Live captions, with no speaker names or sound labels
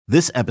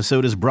This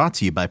episode is brought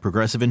to you by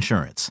Progressive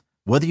Insurance.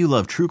 Whether you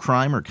love true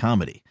crime or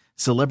comedy,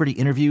 celebrity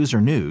interviews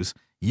or news,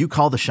 you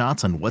call the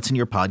shots on what's in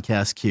your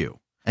podcast queue.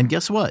 And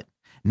guess what?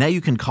 Now you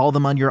can call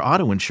them on your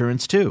auto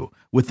insurance too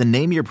with the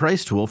Name Your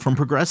Price tool from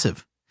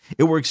Progressive.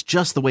 It works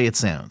just the way it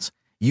sounds.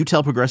 You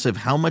tell Progressive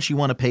how much you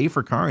want to pay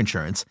for car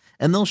insurance,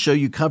 and they'll show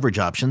you coverage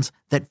options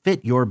that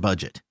fit your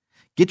budget.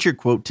 Get your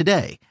quote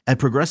today at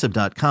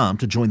Progressive.com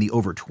to join the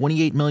over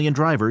 28 million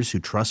drivers who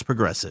trust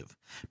Progressive.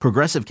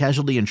 Progressive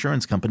Casualty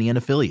Insurance Company and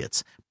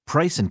Affiliates.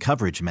 Price and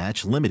coverage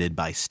match limited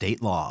by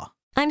state law.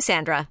 I'm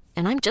Sandra,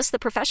 and I'm just the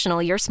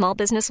professional your small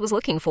business was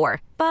looking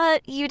for.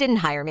 But you didn't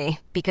hire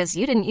me because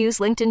you didn't use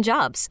LinkedIn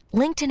Jobs.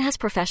 LinkedIn has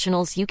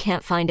professionals you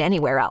can't find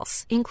anywhere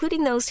else,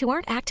 including those who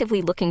aren't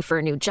actively looking for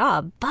a new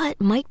job, but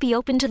might be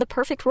open to the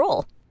perfect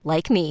role,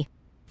 like me.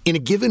 In a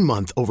given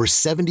month, over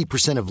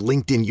 70% of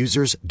LinkedIn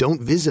users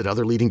don't visit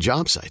other leading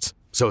job sites.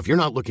 So if you're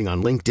not looking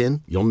on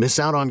LinkedIn, you'll miss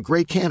out on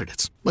great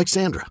candidates like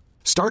Sandra.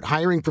 Start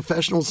hiring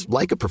professionals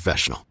like a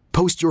professional.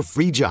 Post your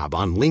free job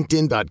on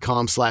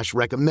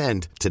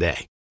linkedin.com/recommend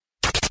today.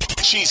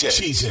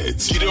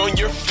 Cheeseheads. Get on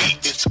your feet.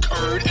 It's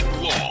Curd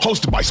and Long.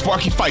 Hosted by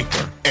Sparky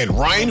Fifer and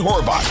Ryan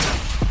Horvath.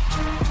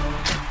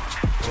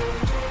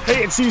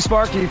 Hey, it's Steve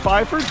Sparky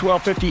Pfeiffer,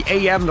 1250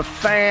 AM The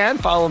Fan.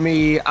 Follow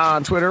me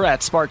on Twitter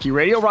at Sparky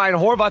Radio. Ryan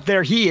Horvath,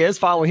 there he is.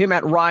 Follow him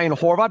at Ryan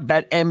Horvath.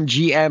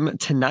 BetMGM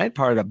tonight,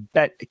 part of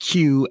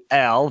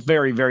BetQL.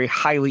 Very, very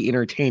highly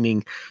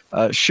entertaining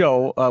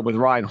show with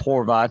Ryan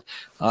Horvath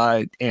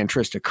and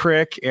Trista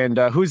Crick. And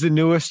who's the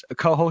newest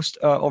co-host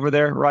over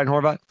there, Ryan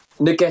Horvath?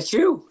 Nick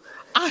Ashu.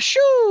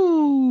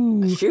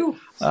 Ashu.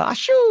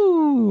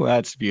 Ashu.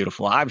 That's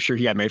beautiful. I'm sure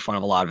he got made fun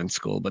of a lot in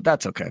school, but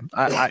that's okay.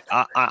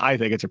 I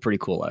think it's a pretty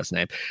cool last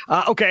name.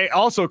 Okay.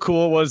 Also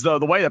cool was the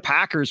way the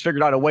Packers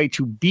figured out a way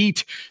to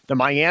beat the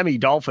Miami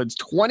Dolphins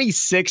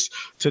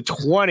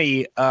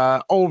 26-20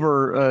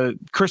 over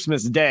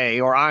Christmas Day,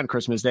 or on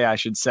Christmas Day, I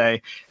should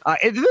say.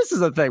 This is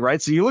the thing,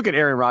 right? So you look at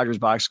Aaron Rodgers'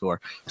 box score,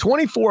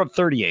 24 of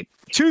 38,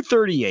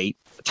 238,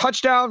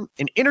 touchdown,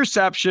 an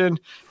interception,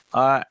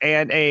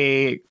 and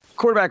a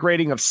quarterback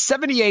rating of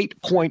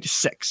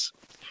 78.6.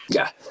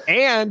 Yeah.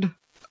 And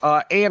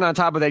on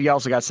top of that, you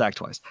also got sacked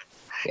twice.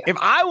 Yeah. If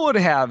I would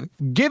have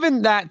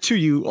given that to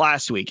you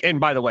last week, and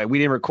by the way, we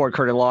didn't record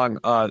Curd and Long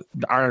on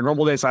our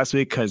normal days last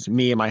week because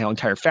me and my whole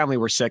entire family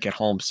were sick at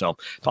home, so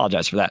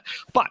apologize for that.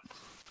 But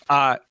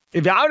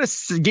if I would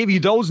have gave you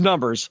those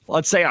numbers,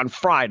 let's say on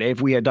Friday, if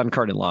we had done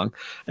Curd and Long,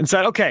 and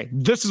said, okay,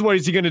 this is what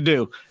is he going to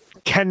do,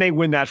 can they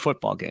win that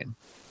football game?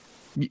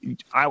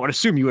 I would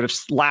assume you would have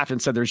laughed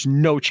and said there's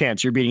no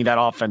chance you're beating that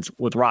offense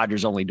with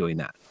Rodgers only doing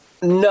that.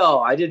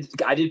 No, I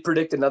did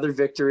predict another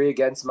victory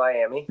against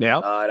Miami. Yeah.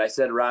 And I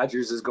said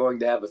Rodgers is going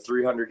to have a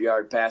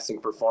 300-yard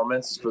passing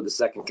performance for the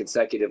second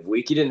consecutive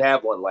week. He didn't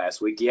have one last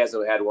week. He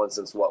hasn't had one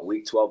since,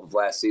 week 12 of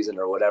last season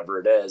or whatever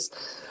it is.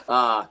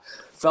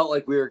 Felt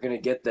like we were going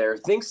to get there.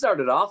 Things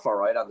started off all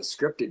right on the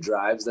scripted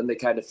drives. Then they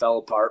kind of fell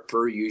apart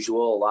per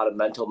usual. A lot of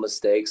mental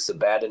mistakes, a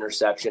bad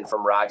interception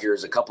from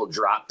Rodgers, a couple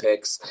drop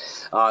picks.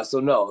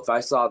 So, no, if I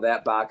saw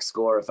that box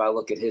score, if I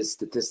look at his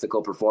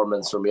statistical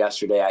performance from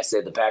yesterday, I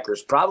say the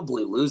Packers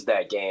probably lose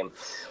that game,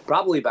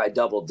 probably by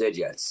double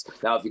digits.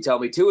 Now, if you tell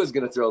me Tua is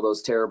going to throw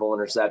those terrible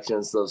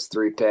interceptions, those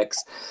 3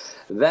 picks,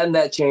 then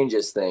that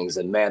changes things.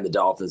 And, man, the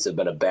Dolphins have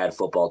been a bad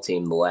football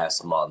team the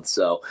last month.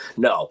 So,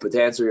 no. But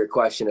to answer your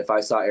question, if I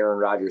saw Aaron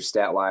Rodgers'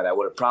 stat line, I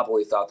would have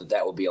probably thought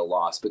that would be a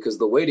loss, because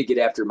the way to get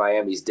after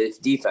Miami's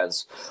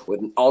defense,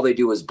 when all they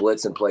do is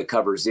blitz and play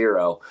cover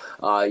zero,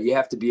 you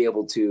have to be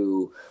able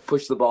to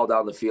push the ball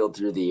down the field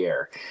through the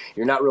air.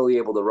 You're not really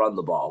able to run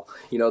the ball.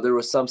 You know, there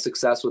was some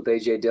success with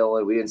A.J.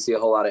 Dillon. We didn't see a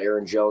whole lot of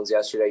Aaron Jones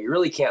yesterday. You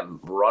really can't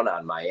run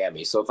on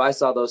Miami. So if I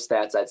saw those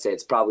stats, I'd say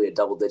it's probably a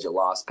double-digit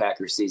loss.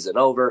 Packers season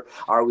over.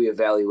 Are we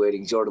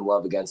evaluating Jordan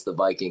Love against the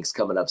Vikings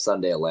coming up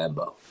Sunday at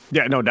Lambeau?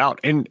 Yeah, no doubt.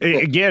 And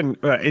again,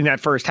 in that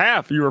first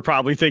half, you were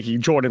probably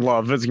thinking Jordan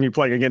Love is going to be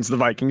playing against the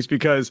Vikings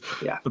because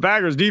the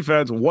Packers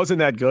defense wasn't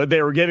that good.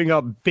 They were giving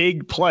up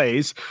big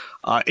plays.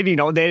 And,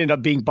 they ended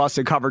up being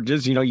busted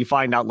coverages. You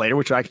find out later,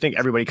 which I think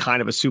everybody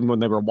kind of assumed when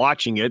they were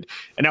watching it.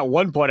 And at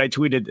one point I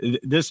tweeted,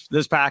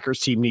 this Packers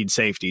team needs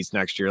safeties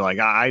next year. Like,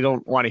 I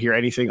don't want to hear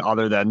anything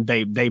other than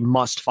they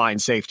must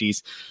find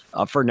safeties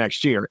for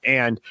next year.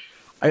 And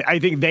I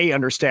think they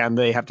understand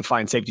they have to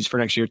find safeties for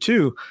next year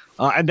too.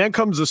 And then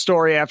comes the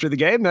story after the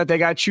game that they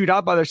got chewed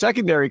out by their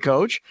secondary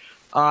coach.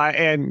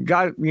 And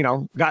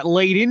got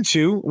laid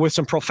into with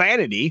some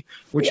profanity,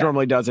 which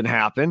normally doesn't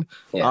happen.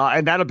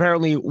 And that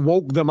apparently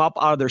woke them up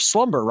out of their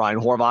slumber,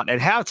 Ryan Horvath. At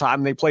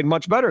halftime, they played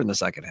much better in the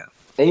second half.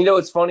 And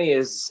what's funny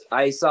is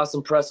I saw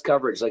some press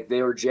coverage, like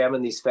they were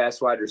jamming these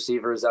fast wide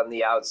receivers on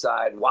the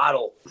outside.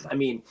 Waddle,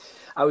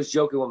 I was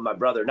joking with my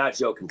brother, not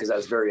joking because I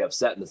was very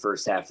upset in the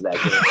first half of that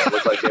game. It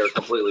looked like they were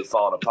completely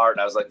falling apart.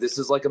 And I was like, this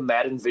is like a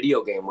Madden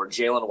video game where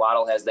Jalen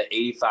Waddle has that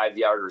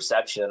 85-yard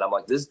reception. And I'm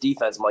like, this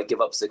defense might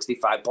give up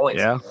 65 points.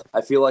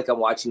 I feel like I'm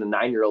watching a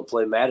 9-year-old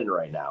play Madden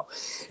right now.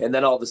 And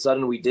then all of a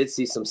sudden we did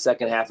see some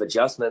second half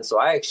adjustments. So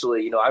I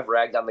actually, I've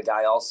ragged on the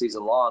guy all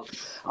season long.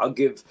 I'll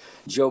give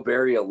Joe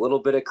Barry a little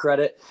bit of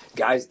credit.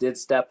 Guys did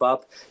step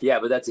up. Yeah,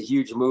 but that's a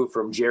huge move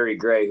from Jerry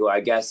Gray, who I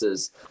guess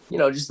is,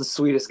 just the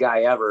sweetest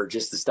guy ever,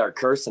 just to start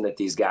cursing at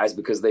these guys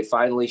because they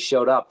finally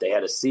showed up. They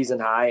had a season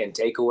high in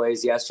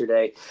takeaways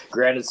yesterday.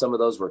 Granted, some of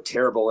those were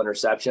terrible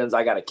interceptions.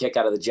 I got a kick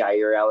out of the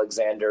Jair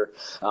Alexander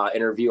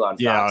interview on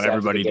Fox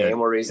after the game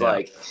where he's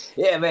like,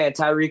 yeah, man,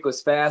 Tyreek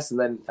was fast. And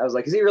then I was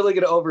like, is he really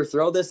going to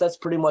overthrow this? That's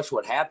pretty much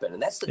what happened.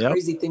 And that's the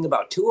crazy thing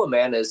about Tua,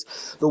 man, is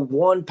the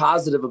one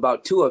positive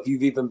about Tua, if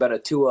you've even been a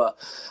Tua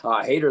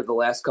hater the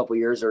last couple of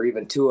years or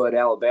even Tua at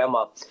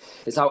Alabama,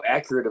 is how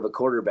accurate of a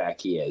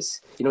quarterback he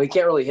is. He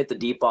can't really hit the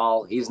deep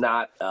ball. He's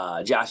not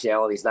Josh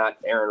Allen. He's not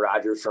Aaron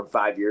Rodgers from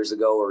 5 years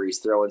ago where he's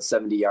throwing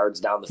 70 yards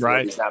down the field.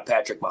 Right. He's not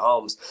Patrick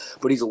Mahomes,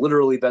 but he's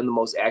literally been the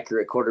most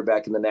accurate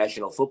quarterback in the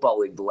National Football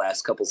League the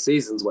last couple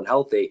seasons when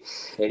healthy,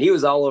 and he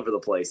was all over the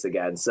place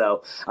again.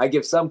 So I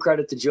give some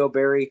credit to Joe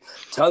Barry,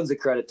 tons of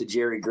credit to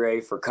Jerry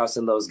Gray for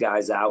cussing those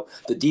guys out.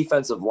 The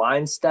defensive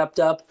line stepped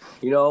up.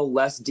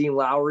 Less Dean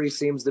Lowry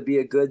seems to be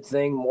a good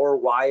thing, more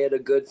Wyatt a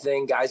good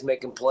thing, guys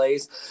making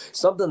plays.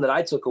 Something that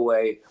I took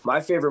away, my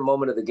favorite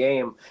moment of the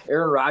game,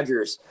 Aaron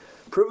Rodgers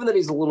proven that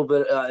he's a little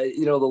bit,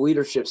 the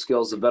leadership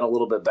skills have been a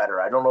little bit better.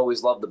 I don't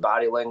always love the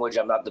body language.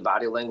 I'm not the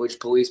body language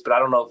police, but I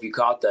don't know if you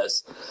caught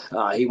this.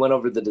 He went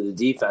over to the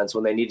defense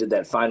when they needed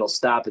that final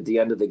stop at the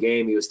end of the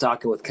game. He was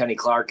talking with Kenny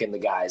Clark and the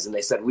guys, and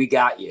they said, "We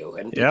got you."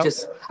 And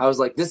I was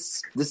like,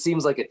 this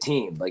seems like a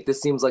team. Like,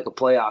 this seems like a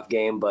playoff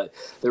game, but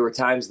there were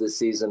times this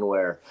season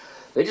where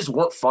they just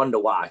weren't fun to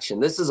watch,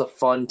 and this is a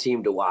fun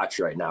team to watch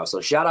right now. So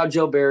shout out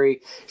Joe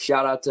Barry,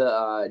 shout out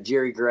to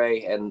Jerry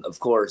Gray, and of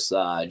course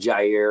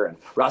Jair and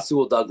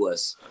Rasul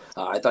Douglas.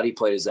 I thought he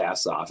played his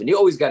ass off, and you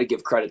always got to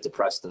give credit to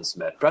Preston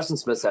Smith. Preston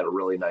Smith's had a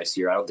really nice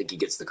year. I don't think he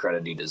gets the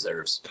credit he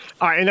deserves.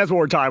 All right, and that's what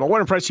we're talking about.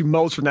 What impressed you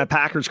most from that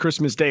Packers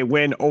Christmas Day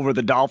win over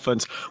the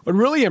Dolphins? What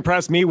really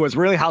impressed me was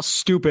really how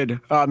stupid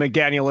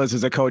McDaniel is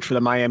as a coach for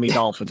the Miami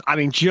Dolphins. I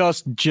mean,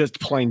 just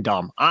plain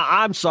dumb.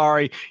 I'm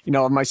sorry.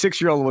 My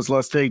 6-year-old was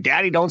listening.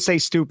 Daddy, don't say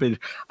stupid,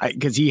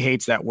 because he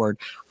hates that word.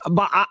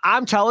 But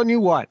I'm telling you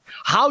what,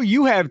 how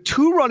you have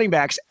two running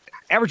backs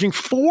averaging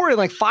 4 and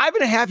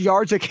 5.5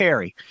 yards a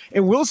carry,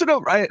 and Wilson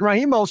and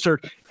Raheem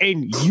Mostert,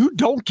 and you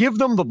don't give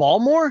them the ball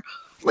more?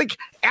 Like,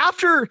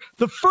 after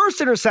the first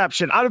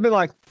interception, I'd have been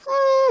like,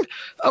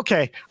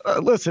 okay,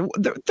 listen,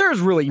 there's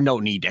really no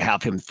need to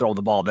have him throw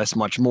the ball this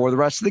much more the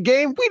rest of the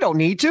game. We don't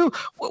need to.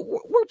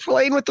 We're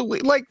playing with the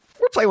lead.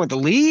 We're playing with the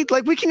lead.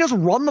 We can just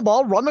run the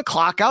ball, run the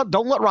clock out,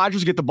 don't let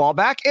Rodgers get the ball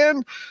back,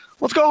 and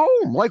let's go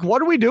home.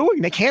 What are we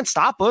doing? They can't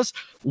stop us.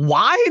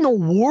 Why in the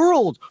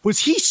world was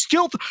he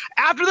still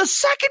after the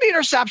second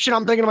interception?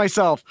 I'm thinking to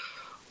myself,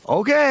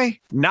 okay,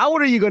 now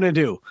what are you going to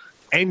do?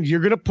 And you're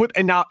going to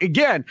and now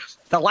again,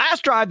 the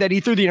last drive that he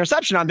threw the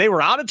interception on, they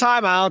were out of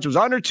timeouts. It was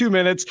under 2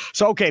 minutes.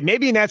 So, okay,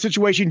 maybe in that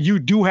situation, you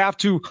do have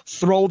to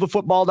throw the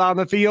football down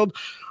the field.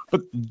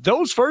 But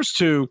those first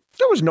two,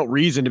 there was no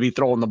reason to be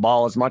throwing the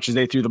ball as much as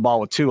they threw the ball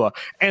with Tua.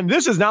 And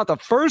this is not the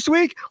first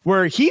week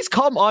where he's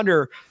come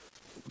under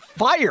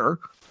fire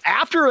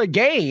after a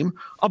game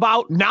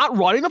about not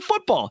running the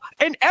football.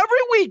 And every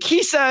week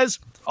he says,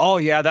 oh,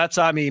 yeah, that's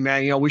on me,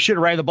 man. We should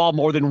have ran the ball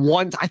more than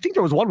once. I think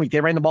there was 1 week they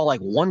ran the ball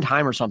one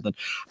time or something.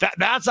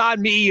 That's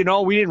on me.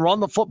 We didn't run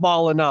the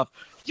football enough.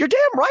 You're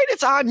damn right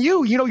it's on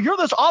you. You're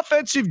this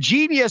offensive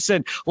genius,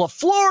 and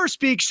LaFleur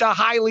speaks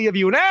highly of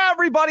you, and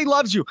everybody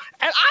loves you.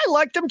 And I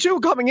liked him too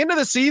coming into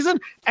the season,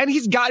 and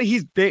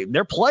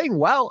they're playing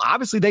well.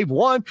 Obviously, they've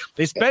won.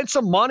 They spent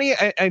some money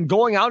and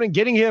going out and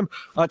getting him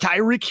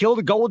Tyreek Hill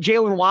to go with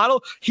Jalen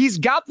Waddle. He's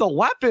got the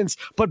weapons,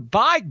 but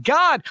by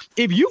God,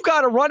 if you've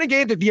got a running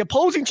game that the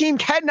opposing team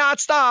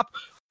cannot stop,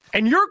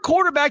 and your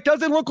quarterback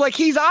doesn't look like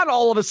he's on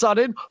all of a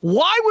sudden,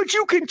 why would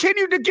you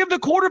continue to give the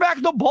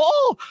quarterback the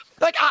ball?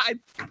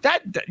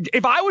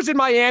 If I was in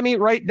Miami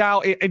right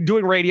now and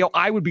doing radio,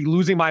 I would be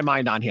losing my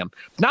mind on him.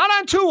 Not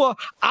on Tua,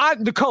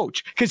 on the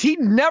coach, because he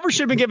never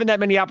should have been given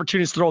that many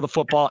opportunities to throw the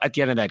football at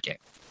the end of that game.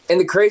 And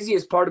the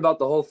craziest part about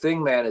the whole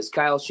thing, man, is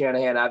Kyle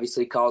Shanahan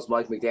obviously calls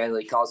Mike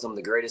McDaniel, he calls him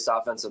the greatest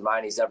offensive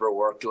mind he's ever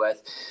worked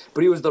with,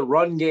 but he was the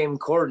run game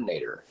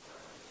coordinator.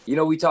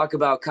 We talk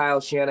about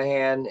Kyle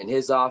Shanahan and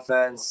his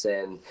offense,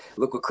 and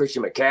look what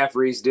Christian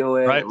McCaffrey's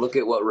doing, right, and look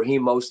at what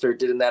Raheem Mostert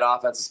did in that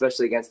offense,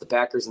 especially against the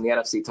Packers in the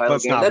NFC title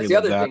game. That's the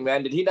other thing,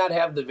 man. Did he not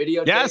have the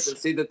video tape and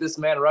see that this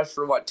man rushed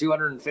for,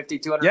 250,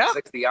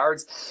 260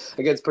 yards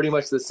against pretty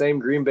much the same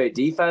Green Bay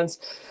defense?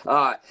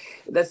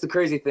 That's the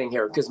crazy thing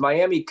here, because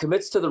Miami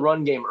commits to the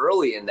run game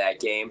early in that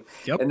game,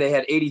 and they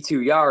had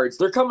 82 yards.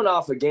 They're coming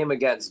off a game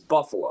against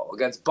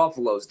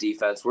Buffalo's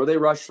defense, where they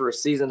rushed for a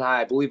season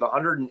high, I believe,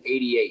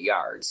 188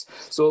 yards.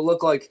 So it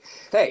looked like,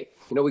 hey,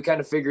 we kind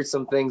of figured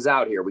some things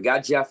out here. We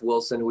got Jeff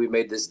Wilson, who we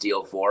made this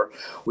deal for.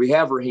 We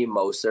have Raheem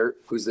Mostert,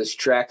 who's this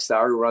track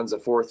star who runs a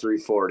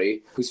 4.3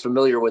 40, who's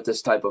familiar with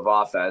this type of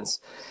offense.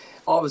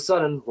 all of a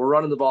sudden we're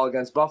running the ball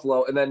against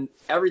Buffalo, and then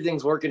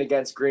everything's working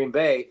against Green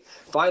Bay.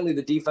 Finally,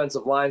 the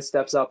defensive line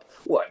steps up,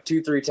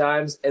 2-3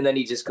 times, and then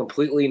he just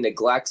completely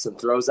neglects and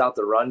throws out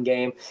the run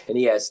game, and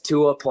he has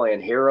Tua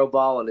playing hero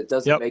ball, and it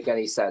doesn't make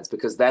any sense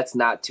because that's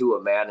not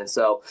Tua, man. And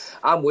so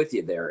I'm with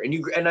you there.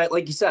 And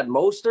like you said,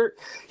 Mostert,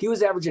 he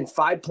was averaging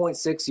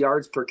 5.6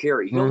 yards per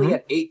carry. He only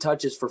had 8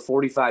 touches for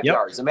 45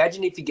 yards.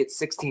 Imagine if he gets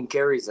 16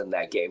 carries in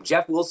that game.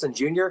 Jeff Wilson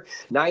Jr.,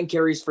 9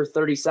 carries for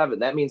 37.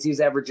 That means he's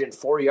averaging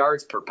 4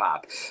 yards per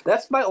pop.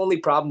 That's my only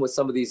problem with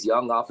some of these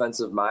young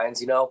offensive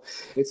minds.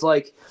 It's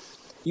like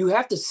you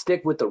have to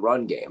stick with the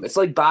run game. It's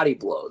like body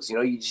blows.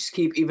 You just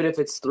keep, even if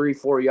it's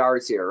 3-4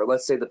 yards here, or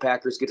let's say the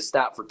Packers get a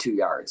stop for 2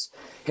 yards,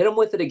 hit them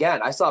with it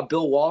again. I saw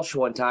Bill Walsh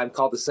one time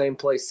call the same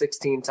play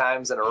 16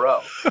 times in a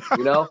row,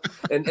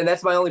 and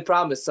that's my only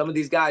problem is some of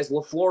these guys,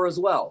 LaFleur as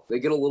well, they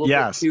get a little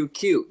bit too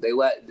cute. They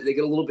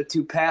get a little bit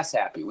too pass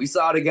happy. We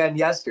saw it again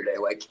yesterday.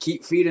 Like,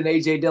 keep feeding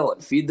A.J. Dillon,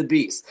 feed the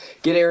beast,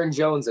 get Aaron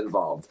Jones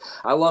involved.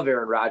 I love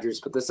Aaron Rodgers,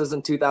 but this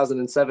isn't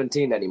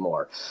 2017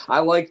 anymore.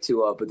 I like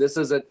Tua, but this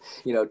isn't,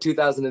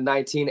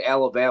 2019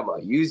 Alabama.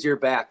 Use your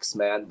backs,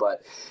 man.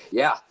 But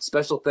yeah,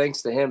 special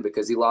thanks to him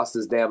because he lost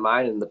his damn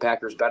mind and the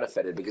Packers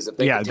benefited because if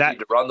they continued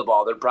to run the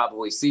ball, they're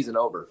probably season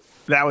over.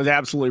 That was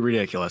absolutely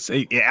ridiculous.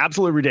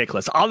 Absolutely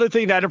ridiculous. Other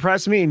thing that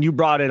impressed me, and you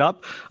brought it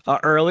up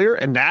earlier,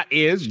 and that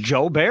is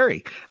Joe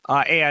Barry.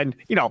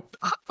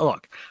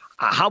 Look,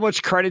 how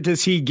much credit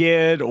does he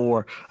get,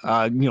 or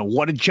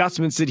what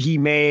adjustments did he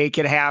make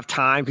at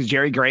halftime? Because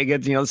Jerry Gray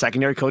gets, the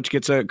secondary coach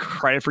gets a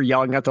credit for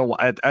yelling at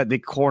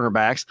the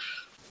cornerbacks.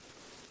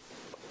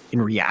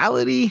 In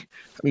reality,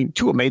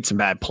 Tua made some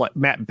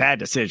bad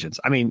decisions.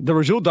 The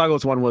Rasul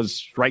Douglas one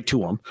was right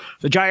to him.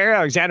 The Jair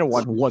Alexander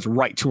one was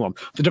right to him.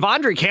 The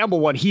Devondre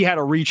Campbell one, he had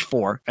to reach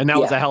for, and that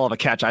was a hell of a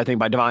catch, I think,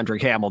 by Devondre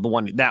Campbell.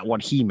 That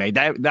one he made.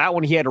 That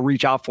one he had to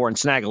reach out for and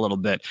snag a little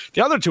bit.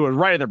 The other two was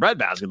right in the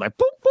breadbasket, like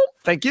boop boop.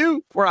 Thank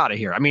you. We're out of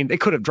here. They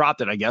could have dropped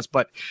it, I guess,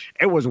 but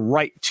it was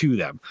right to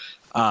them.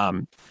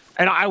 And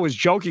I was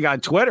joking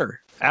on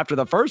Twitter after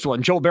the first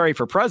one, Joe Barry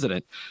for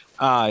president.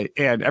 And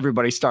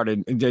everybody I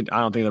don't think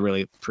they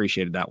really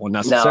appreciated that one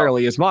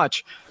necessarily as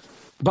much.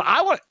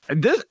 But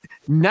this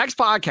next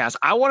podcast,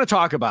 I want to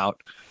talk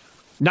about,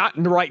 not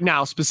right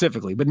now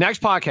specifically, but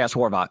next podcast,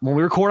 Horvat, when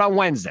we record on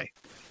Wednesday,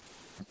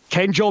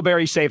 can Joe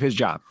Barry save his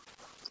job?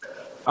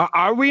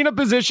 Are we in a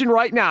position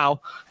right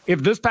now,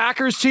 if this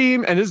Packers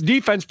team and this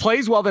defense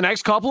plays well the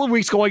next couple of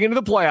weeks going into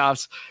the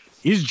playoffs,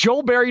 is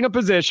Joe Barry in a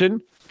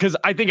position, because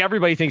I think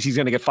everybody thinks he's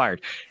going to get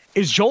fired,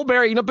 is Joe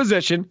Barry in a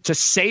position to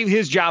save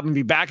his job and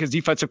be back as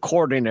defensive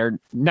coordinator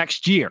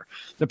next year,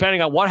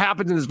 depending on what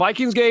happens in this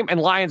Vikings game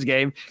and Lions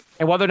game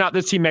and whether or not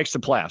this team makes the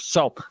playoffs?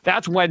 So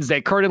that's Wednesday,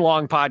 Kurt and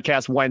Long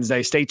podcast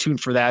Wednesday. Stay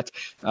tuned for that.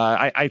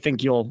 I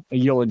think you'll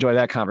enjoy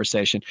that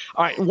conversation.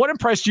 All right, what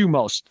impressed you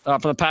most for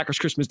the Packers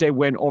Christmas Day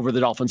win over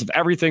the Dolphins of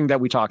everything that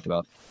we talked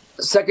about?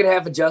 Second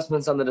half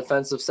adjustments on the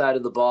defensive side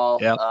of the ball.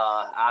 Yep.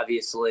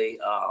 Obviously,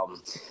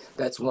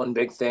 that's one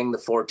big thing. The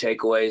 4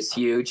 takeaways,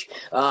 huge.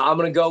 I'm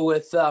going to go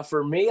with,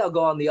 for me, I'll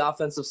go on the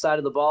offensive side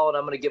of the ball, and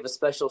I'm going to give a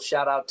special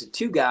shout out to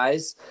 2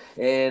 guys.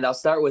 And I'll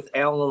start with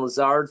Allen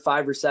Lazard,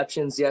 5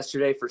 receptions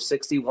yesterday for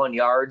 61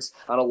 yards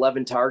on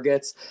 11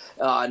 targets.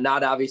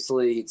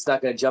 It's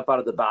not going to jump out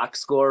of the box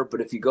score, but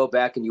if you go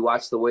back and you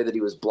watch the way that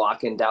he was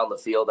blocking down the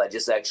field, I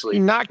just actually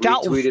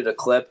retweeted a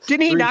clip.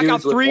 Didn't he knock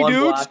out 3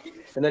 dudes? Block,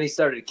 and then he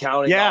started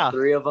counting all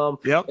 3 of them.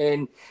 Yep.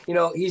 And,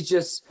 he's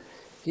just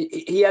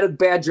he had a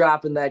bad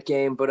drop in that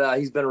game, but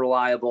he's been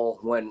reliable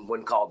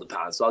when called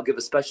upon. So I'll give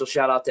a special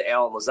shout out to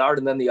Allen Lazard,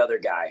 and then the other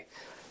guy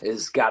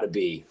is got to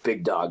be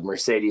big dog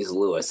Mercedes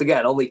Lewis.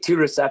 Again, only 2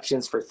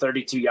 receptions for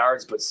 32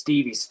 yards, but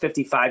Steve, he's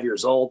 55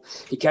 years old.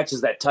 He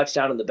catches that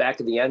touchdown in the back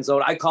of the end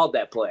zone. I called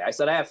that play. I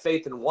said, I have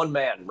faith in one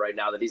man right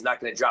now that he's not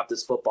going to drop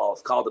this football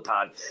if called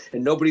upon,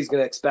 and nobody's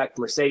going to expect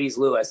Mercedes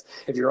Lewis.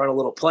 If you run a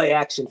little play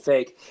action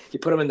fake, you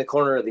put him in the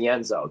corner of the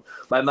end zone.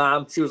 My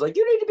mom, she was like,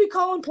 you need to be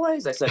calling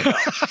plays. I said, no.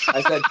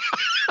 I said,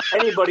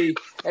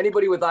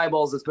 anybody with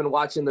eyeballs that's been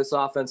watching this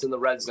offense in the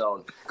red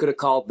zone could have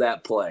called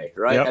that play,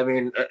 right?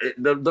 Yep.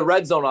 The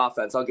red zone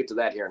offense, I'll get to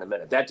that here in a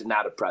minute. That did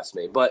not impress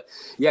me. But,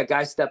 yeah,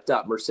 guys stepped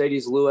up.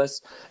 Mercedes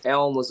Lewis,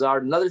 Allen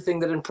Lazard. Another thing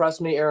that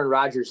impressed me, Aaron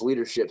Rodgers'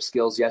 leadership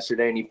skills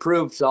yesterday, and he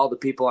proved to all the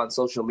people on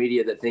social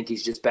media that think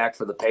he's just back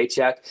for the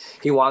paycheck.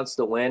 He wants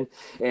to win,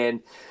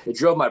 and it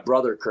drove my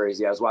brother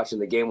crazy. I was watching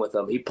the game with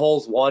him. He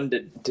pulls one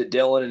to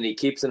Dillon, and he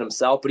keeps it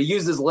himself, but he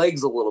used his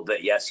legs a little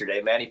bit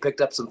yesterday, man. He picked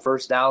up some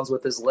first downs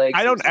with his legs.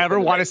 I don't ever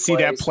want to see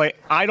that play.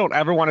 I don't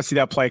ever want to see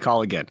that play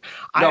call again.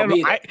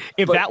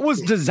 If that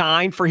was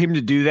designed for him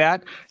to do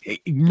that,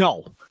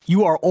 no.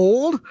 You are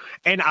old,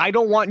 and I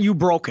don't want you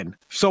broken.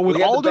 So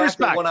with all due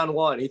respect,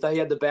 one-on-one. He thought he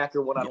had the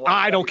backer one-on-one.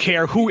 I don't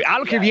care who. I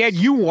don't care if he had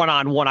you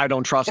one-on-one. I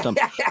don't trust him.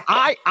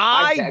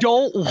 I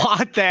don't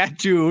want that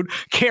dude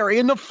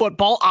carrying the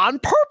football on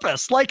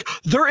purpose. Like,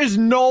 there is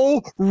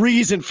no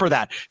reason for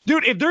that,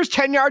 dude. If there's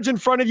 10 yards in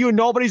front of you and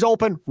nobody's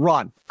open,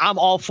 run. I'm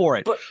all for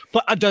it.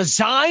 But a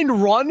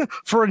designed run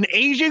for an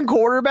Asian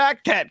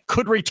quarterback that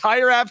could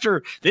retire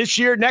after this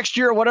year, next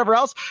year, or whatever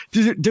else.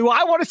 Do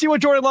I want to see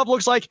what Jordan Love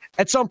looks like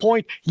at some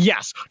point?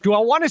 Yes. Do I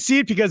want to see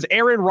it because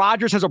Aaron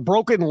Rodgers has a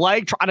broken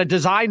leg trying to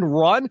design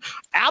run?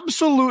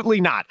 Absolutely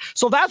not.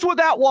 So that's what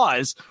that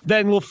was.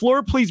 Then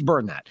LaFleur, please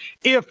burn that.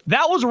 If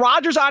that was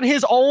Rodgers on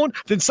his own,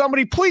 then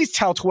somebody please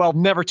tell 12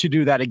 never to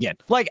do that again.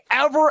 Like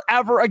ever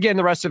again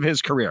the rest of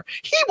his career.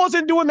 He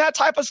wasn't doing that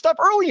type of stuff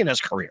early in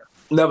his career.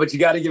 No, but you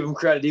got to give him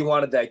credit. He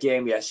wanted that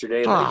game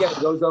yesterday. And then again, it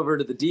goes over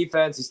to the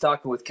defense. He's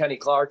talking with Kenny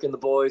Clark and the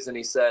boys, and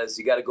he says,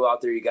 you got to go out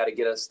there. You got to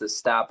get us to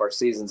stop. Our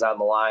season's on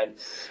the line.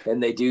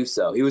 And they do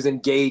so. He was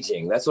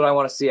engaging. That's what I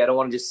want to see. I don't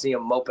want to just see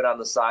him moping on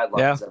the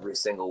sidelines every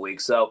single week.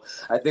 So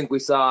I think we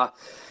saw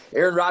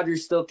Aaron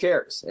Rodgers still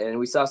cares, and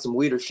we saw some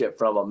leadership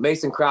from him.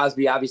 Mason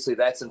Crosby, obviously,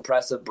 that's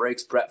impressive.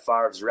 Breaks Brett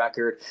Favre's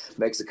record,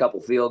 makes a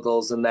couple field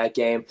goals in that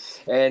game.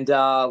 And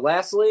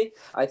lastly,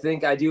 I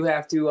think I do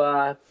have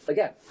to,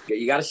 again,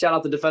 you got to shout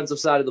out the defensive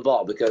side of the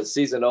ball because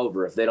season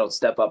over if they don't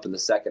step up in the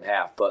second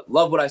half. But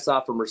love what I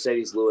saw from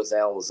Mercedes Lewis,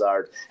 Allen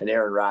Lazard, and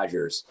Aaron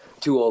Rodgers.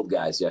 Two old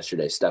guys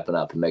yesterday stepping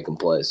up and making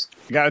plays.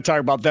 You got to talk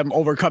about them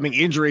overcoming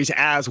injuries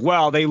as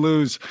well. They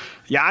lose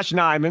Yosh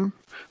Nijman.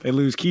 They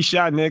lose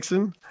Keyshawn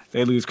Nixon.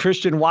 They lose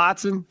Christian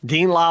Watson,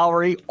 Dean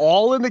Lowry,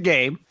 all in the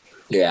game.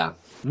 Yeah.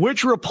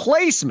 Which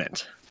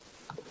replacement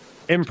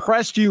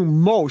impressed you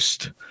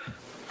most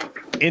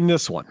in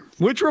this one?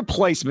 Which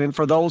replacement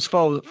for those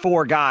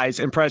four guys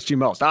impressed you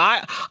most?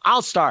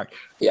 I'll start.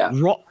 Yeah.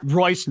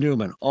 Royce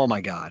Newman. Oh,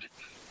 my God.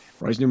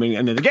 Royce Newman,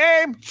 end of the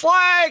game.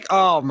 Flag.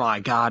 Oh, my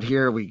God.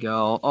 Here we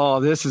go. Oh,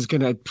 this is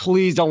going to –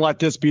 please don't let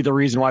this be the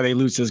reason why they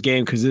lose this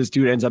game because this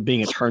dude ends up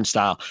being a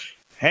turnstile.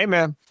 Hey,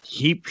 man,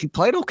 he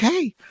played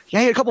okay. Yeah,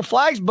 he had a couple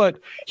flags, but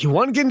he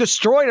wasn't getting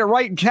destroyed at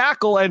right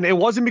tackle, and it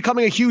wasn't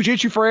becoming a huge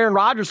issue for Aaron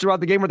Rodgers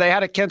throughout the game where they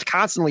had to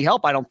constantly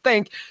help, I don't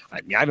think.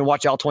 I haven't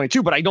watched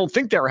L22, but I don't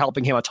think they were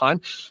helping him a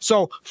ton.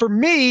 So for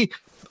me,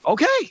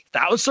 okay,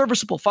 that was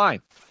serviceable,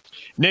 fine.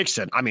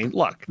 Nixon, I mean,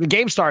 look, the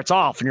game starts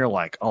off, and you're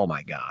like, oh,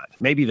 my God,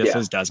 maybe this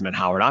is Desmond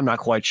Howard. I'm not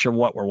quite sure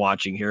what we're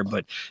watching here,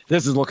 but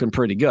this is looking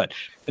pretty good.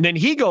 And then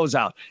he goes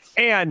out,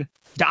 and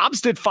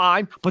Dobbs did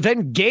fine, but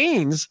then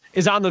Gaines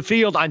is on the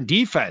field on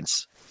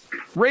defense.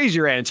 Raise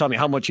your hand and tell me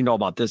how much you know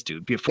about this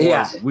dude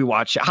before we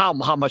watch. How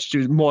much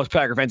do most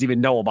Packer fans even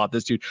know about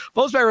this dude?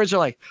 Most Packer fans are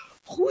like,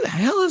 who the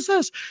hell is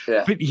this?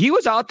 Yeah. But he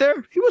was out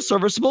there. He was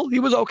serviceable. He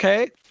was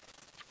okay.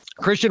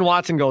 Christian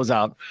Watson goes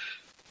out,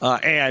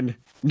 and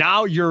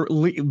now you're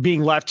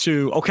being left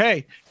to,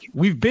 okay,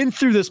 we've been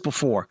through this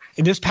before,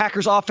 and this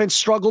Packers offense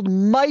struggled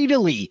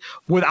mightily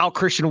without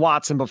Christian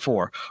Watson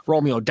before.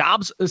 Romeo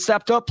Doubs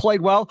stepped up,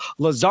 played well.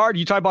 Lazard,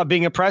 you talk about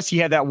being impressed. He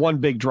had that one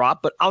big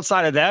drop, but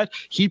outside of that,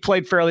 he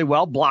played fairly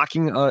well,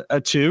 blocking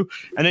a two.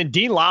 And then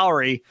Dean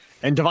Lowry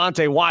and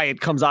Devontae Wyatt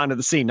comes onto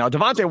the scene. Now,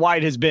 Devontae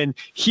Wyatt has been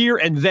here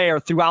and there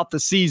throughout the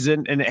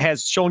season, and it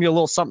has shown you a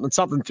little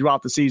something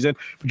throughout the season,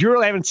 but you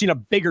really haven't seen a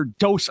bigger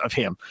dose of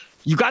him.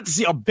 You got to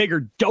see a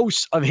bigger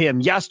dose of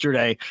him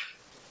yesterday.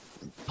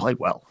 Played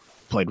well.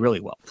 Played really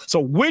well.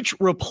 So which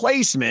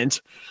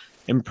replacement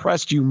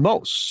impressed you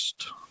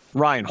most?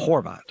 Ryan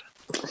Horvat.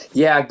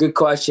 Yeah, good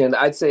question.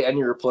 I'd say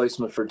any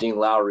replacement for Dean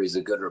Lowry is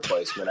a good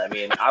replacement. I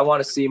mean, I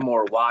want to see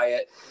more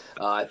Wyatt.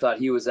 I thought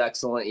he was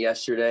excellent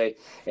yesterday,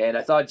 and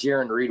I thought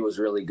Jaron Reed was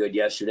really good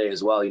yesterday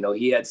as well. You know,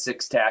 he had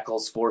 6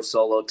 tackles, 4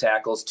 solo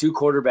tackles, 2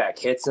 quarterback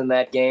hits in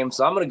that game,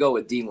 so I'm going to go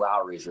with Dean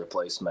Lowry's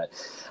replacement.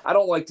 I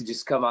don't like to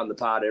just come on the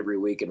pod every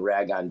week and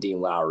rag on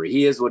Dean Lowry.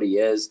 He is what he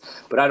is,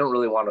 but I don't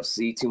really want to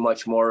see too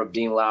much more of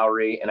Dean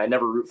Lowry, and I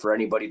never root for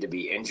anybody to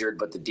be injured,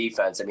 but the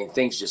defense, I mean,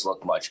 things just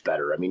look much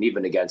better. I mean,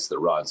 even against the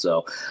run.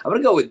 So I'm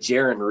going to go with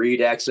Jaron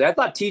Reed, actually. I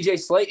thought TJ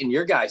Slayton,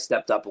 your guy,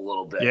 stepped up a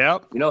little bit.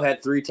 Yep. You know,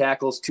 had 3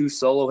 tackles, 2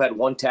 solo, had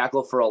 1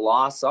 tackle for a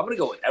loss. So I'm going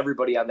to go with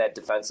everybody on that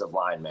defensive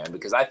line, man,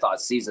 because I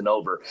thought season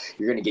over,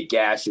 you're going to get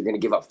gashed. You're going to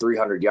give up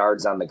 300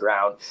 yards on the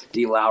ground.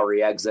 Dean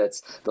Lowry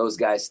exits. Those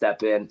guys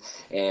step in,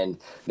 and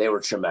they were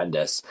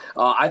tremendous.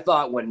 I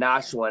thought when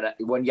Yash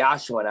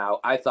went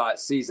out, I thought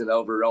season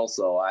over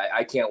also.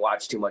 I can't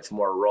watch too much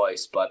more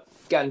Royce, but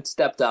again,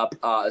 stepped up,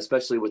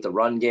 especially with the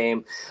run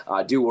game.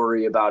 Do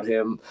worry about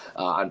him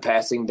on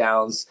passing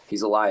downs.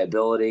 He's a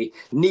liability.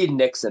 Need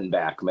Nixon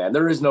back, man.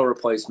 There is no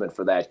replacement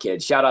for that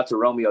kid. Shout out to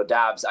Romeo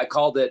Doubs. I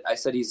called it. I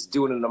said he's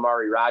doing an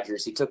Amari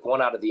Rodgers. He took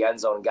one out of the end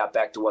zone and got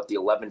back to the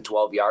 11,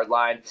 12-yard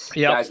line.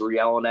 Yep. Guys were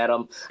yelling at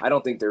him. I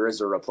don't think there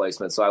is a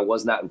replacement, so I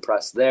was not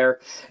impressed there.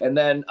 And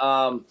then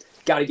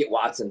got to get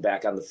Watson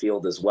back on the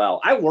field as well.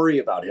 I worry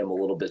about him a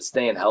little bit,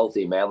 staying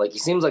healthy, man. Like, he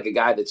seems like a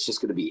guy that's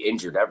just going to be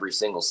injured every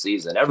single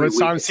season. Every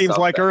week seems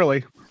like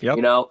early. Yep.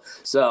 You know,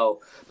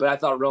 so, but I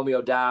thought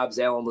Romeo Doubs,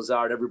 Allen Allen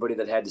Lazard, everybody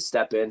that had to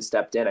step in,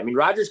 stepped in. I mean,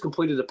 Rodgers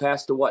completed a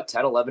pass to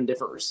 10, 11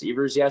 different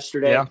receivers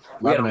yesterday. Yeah,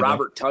 we had a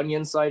Robert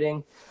Tonyan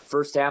sighting.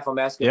 First half, I'm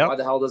asking, why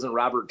the hell doesn't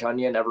Robert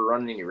Tonyan ever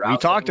run any routes? We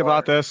talked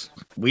about this.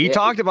 We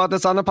talked about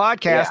this on the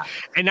podcast. Yeah.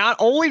 And not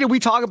only did we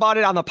talk about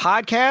it on the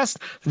podcast,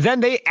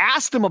 then they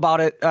asked him about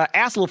it,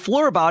 asked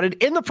LaFleur about it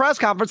in the press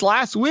conference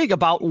last week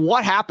about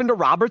what happened to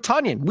Robert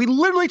Tonyan. We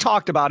literally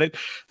talked about it.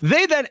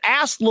 They then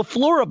asked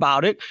LaFleur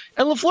about it,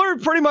 and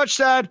LaFleur pretty much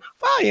said,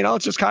 well,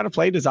 it's just kind of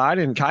play design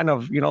and kind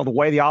of, the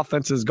way the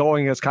offense is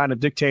going is kind of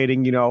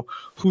dictating,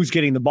 who's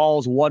getting the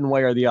balls one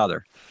way or the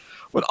other.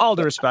 With all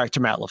due respect to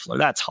Matt LaFleur,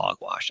 that's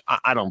hogwash.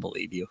 I don't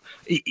believe you.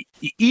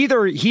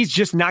 Either he's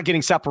just not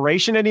getting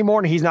separation anymore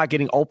and he's not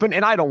getting open,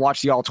 and I don't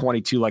watch the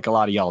all-22 like a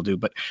lot of y'all do,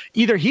 but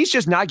either he's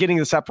just not getting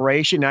the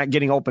separation, not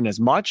getting open as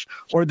much,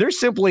 or they're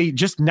simply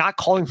just not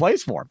calling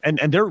plays for him,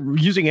 and they're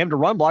using him to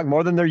run block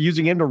more than they're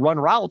using him to run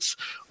routes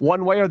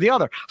one way or the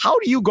other. How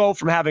do you go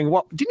from having,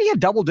 didn't he have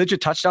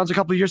double-digit touchdowns a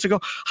couple of years ago?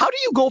 How do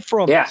you go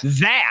from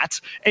that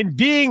and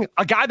being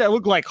a guy that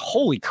looked like,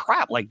 holy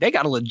crap, like they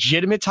got a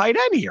legitimate tight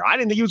end here? I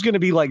didn't think he was going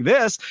to be like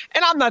this.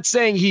 And I'm not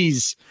saying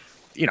he's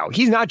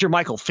not your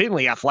Michael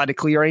Finley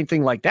athletically or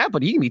anything like that,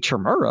 but he can be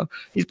Chimera.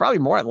 He's probably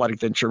more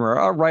athletic than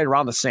Chimera, right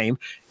around the same.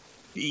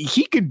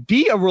 He could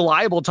be a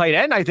reliable tight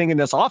end, I think, in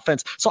this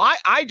offense. So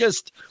I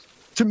just,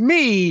 to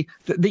me,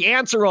 the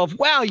answer of,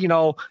 we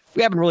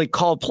haven't really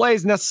called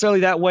plays necessarily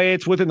that way.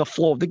 It's within the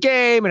flow of the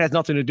game. It has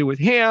nothing to do with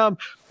him.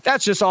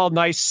 That's just all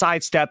nice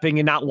sidestepping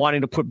and not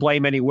wanting to put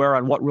blame anywhere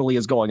on what really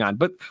is going on.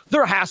 But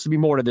there has to be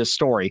more to this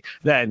story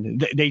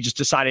than they just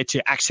decided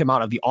to X him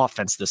out of the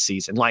offense this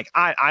season. Like,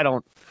 I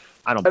don't.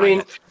 I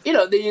mean,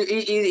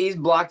 he's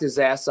blocked his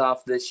ass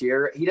off this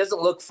year. He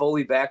doesn't look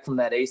fully back from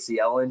that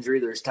ACL injury.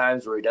 There's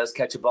times where he does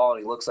catch a ball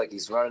and he looks like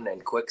he's running in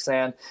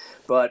quicksand.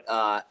 But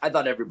I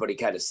thought everybody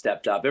kind of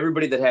stepped up.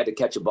 Everybody that had to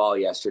catch a ball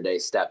yesterday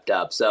stepped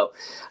up. So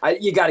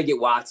you got to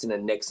get Watson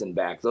and Nixon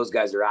back. Those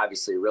guys are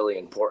obviously really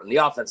important. The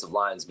offensive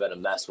line's been a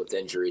mess with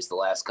injuries the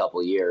last couple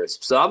of years.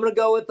 So I'm going to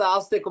go I'll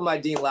stick with my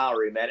Dean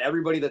Lowry, man.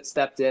 Everybody that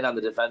stepped in on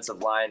the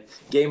defensive line,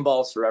 game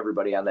balls for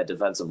everybody on that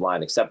defensive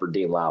line except for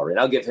Dean Lowry. And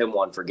I'll give him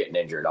one for getting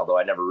injured, although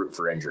I never root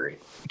for injury.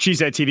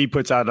 Cheesehead TV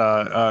puts out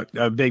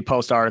a big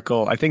post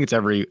article. I think it's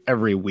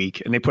every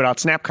week, and they put out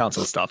snap counts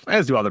and stuff,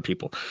 as do other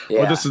people.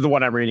 Yeah. Well, this is the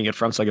one I'm reading it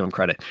from, so I give him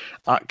credit.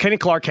 Kenny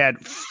Clark had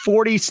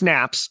 40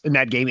 snaps in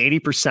that game,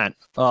 80%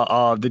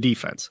 of the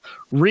defense.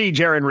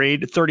 Jaron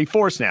Reed,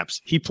 34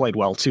 snaps. He played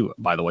well too,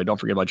 by the way. Don't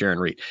forget about Jaron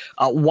Reed.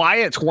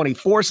 Wyatt,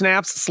 24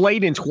 snaps.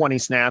 Slayton, 20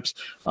 snaps.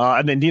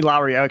 And then Dean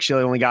Lowry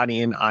actually only got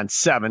in on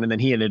 7, and then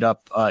he ended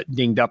up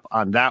dinged up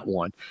on that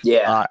one.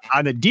 Yeah.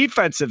 On the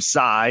defensive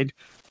side,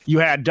 you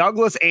had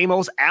Douglas,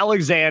 Amos,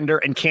 Alexander,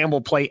 and Campbell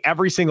play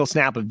every single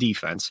snap of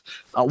defense.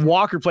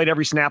 Walker played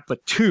every snap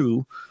but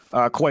 2.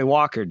 Quay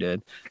Walker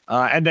did.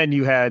 And then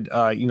you had,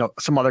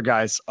 some other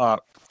guys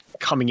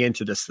coming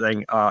into this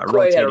thing,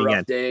 Quay had a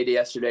rough day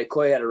yesterday.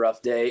 Quay had a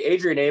rough day.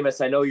 Adrian Amos,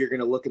 I know you're going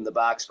to look in the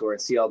box score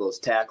and see all those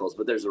tackles,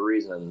 but there's a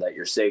reason that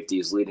your safety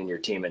is leading your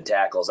team in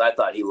tackles. I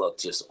thought he looked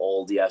just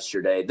old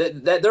yesterday.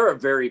 They're a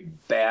very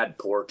bad,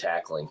 poor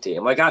tackling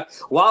team.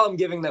 While I'm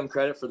giving them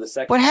credit for the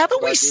second, but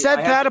haven't we said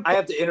that? I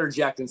have to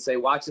interject and say,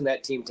 watching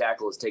that team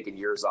tackle has taken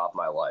years off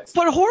my life.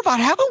 But Horvath,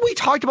 haven't we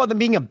talked about them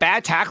being a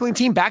bad tackling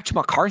team back to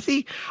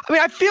McCarthy? I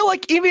mean, I feel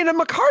like even in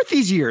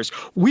McCarthy's years,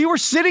 we were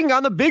sitting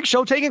on the big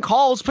show taking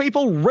calls, people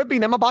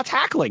ripping them about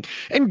tackling.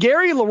 And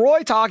Gary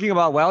Leroy talking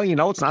about,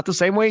 it's not the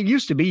same way it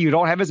used to be. You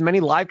don't have as many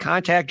live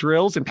contact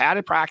drills and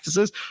padded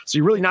practices, so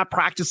you're really not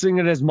practicing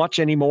it as much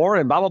anymore,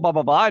 and blah, blah, blah,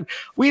 blah, blah. And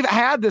we've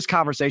had this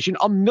conversation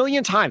a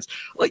million times.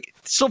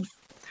 So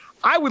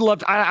I would love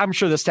to, I'm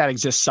sure the stat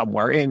exists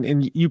somewhere,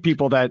 and you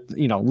people that,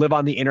 live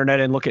on the internet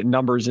and look at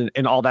numbers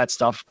and all that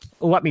stuff,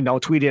 let me know.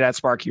 Tweet it at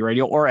Sparky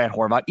Radio or at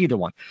Horvath, either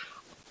one.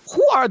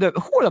 Who are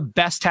the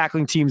best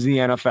tackling teams in the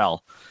NFL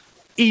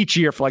each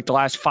year for the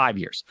last 5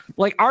 years?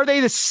 Are they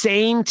the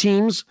same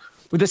teams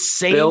with the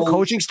same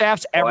coaching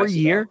staffs every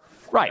year?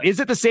 Right. Is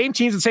it the same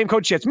teams, the same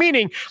coaching staffs?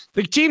 Meaning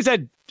the teams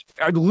that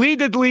lead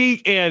the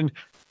league in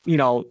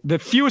the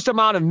fewest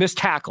amount of missed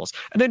tackles.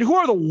 And then who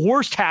are the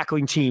worst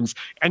tackling teams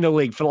in the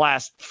league for the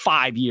last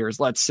 5 years,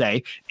 let's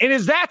say? And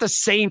is that the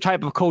same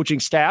type of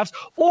coaching staffs,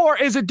 or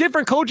is it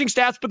different coaching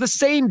staffs, but the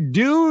same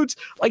dudes?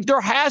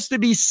 There has to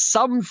be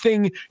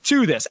something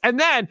to this. And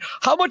then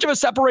how much of a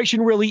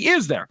separation really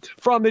is there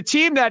from the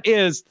team that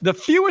is the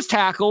fewest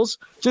tackles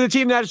to the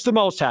team that is the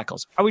most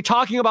tackles? Are we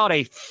talking about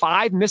a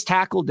 5 missed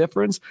tackle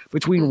difference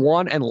between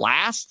one and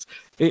last?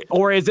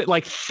 Or is it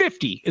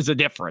 50 is a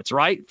difference,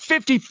 right?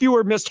 50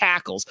 fewer missed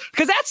tackles,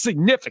 because that's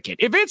significant.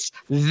 If it's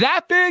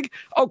that big,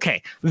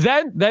 okay,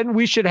 then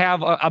we should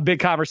have a big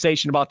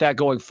conversation about that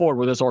going forward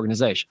with this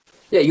organization.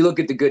 Yeah, you look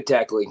at the good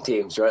tackling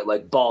teams, right,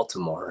 like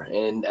Baltimore,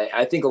 and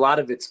I think a lot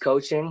of it's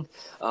coaching.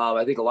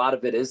 I think a lot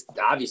of it is,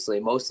 obviously,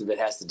 most of it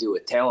has to do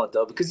with talent,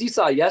 though, because you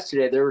saw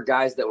yesterday there were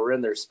guys that were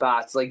in their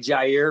spots, like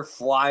Jair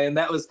flying.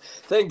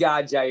 Thank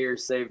God Jair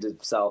saved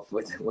himself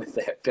with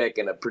that pick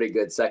in a pretty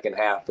good second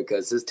half,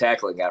 because his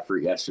tackling effort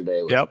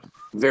yesterday was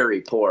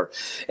very poor.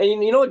 And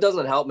you know what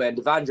doesn't help, man?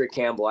 Devondre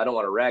Campbell, I don't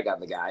want to rag on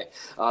the guy,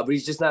 but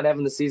he's just not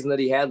having the season that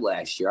he had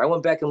last year. I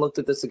went back and looked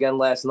at this again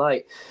last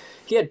night.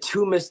 He had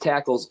 2 missed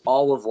tackles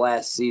all of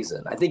last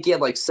season. I think he had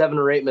like 7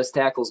 or 8 missed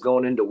tackles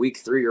going into week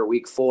 3 or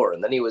week 4,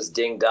 and then he was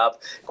dinged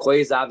up.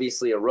 Quay's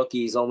obviously a rookie.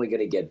 He's only going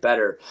to get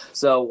better.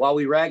 So while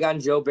we rag on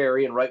Joe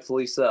Barry, and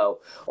rightfully so,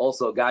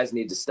 also guys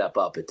need to step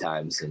up at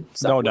times and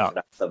stop no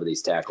doubt some of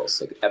these tackles.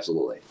 So,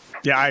 absolutely.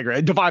 Yeah, I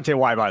agree. Devontae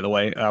White, by the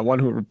way, one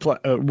who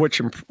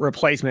which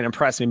replacement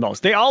impressed me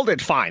most. They all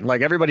did fine.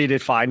 Like, everybody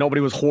did fine.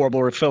 Nobody was horrible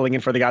or filling in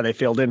for the guy they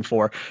filled in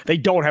for. They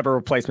don't have a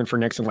replacement for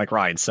Nixon, like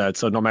Ryan said.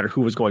 So no matter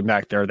who was going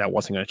back there, that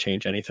wasn't going to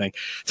change anything.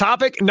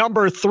 Topic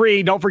number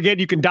 3. Don't forget,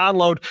 you can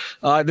download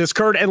this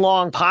Curd and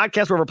Long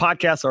podcast wherever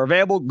podcasts are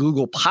available.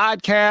 Google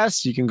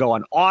Podcasts. You can go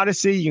on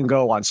Odyssey. You can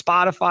go on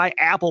Spotify,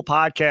 Apple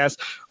Podcasts.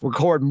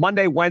 Record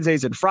Monday,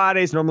 Wednesdays, and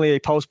Fridays. Normally they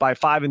post by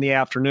 5 in the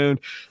afternoon.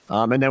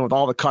 And then with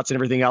all the cuts and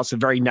everything else, the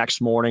very next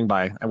morning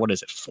by,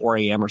 4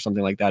 a.m. or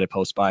something like that, it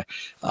posts by.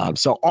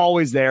 So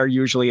always there,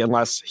 usually,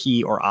 unless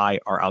he or I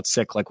are out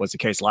sick, like was the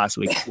case last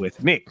week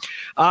with me.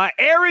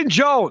 Aaron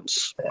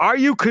Jones, are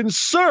you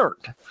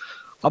concerned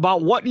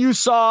about what you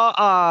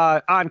saw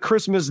on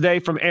Christmas Day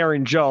from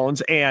Aaron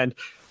Jones? And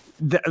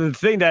the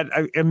thing that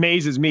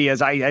amazes me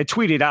is I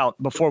tweeted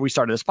out before we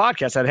started this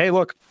podcast that, hey,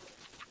 look,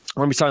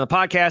 when we started the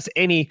podcast,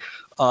 any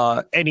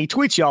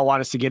tweets y'all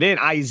want us to get in.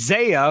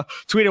 Isaiah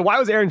tweeted, why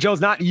was Aaron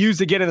Jones not used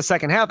again in the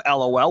second half?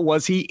 LOL.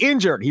 Was he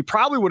injured? He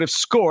probably would have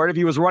scored if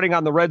he was running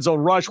on the red zone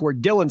rush where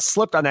Dillon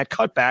slipped on that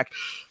cutback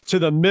to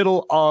the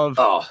middle of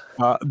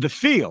the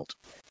field.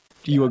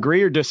 Do you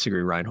agree or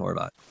disagree, Ryan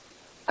Horvat?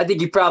 I think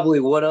he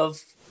probably would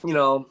have.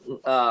 Man,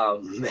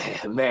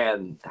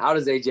 how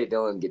does A.J.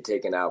 Dillon get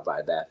taken out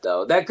by that,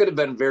 though? That could have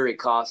been very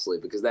costly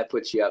because that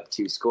puts you up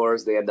 2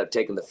 scores. They end up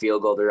taking the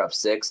field goal. They're up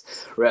 6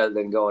 rather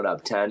than going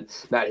up 10.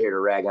 Not here to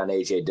rag on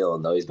A.J.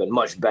 Dillon, though. He's been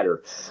much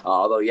better.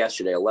 Although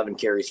yesterday, 11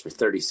 carries for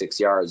 36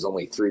 yards,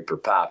 only 3 per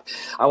pop.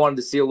 I wanted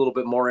to see a little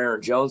bit more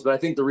Aaron Jones, but I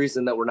think the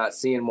reason that we're not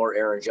seeing more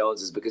Aaron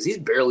Jones is because he's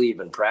barely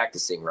even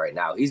practicing right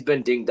now. He's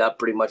been dinged up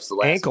pretty much the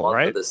last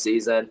month of the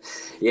season.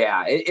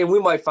 Yeah, and we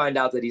might find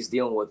out that he's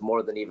dealing with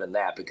more than even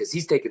that, because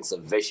he's taken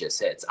some vicious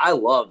hits. I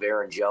love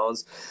Aaron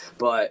Jones,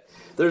 but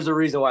there's a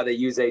reason why they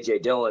use A.J.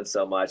 Dillon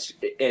so much,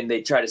 and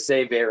they try to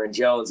save Aaron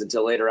Jones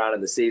until later on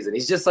in the season.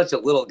 He's just such a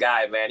little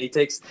guy, man. He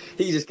just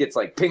gets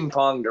like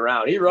ping-ponged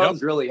around. He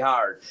runs really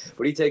hard,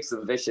 but he takes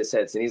some vicious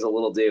hits, and he's a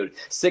little dude.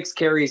 6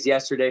 carries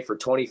yesterday for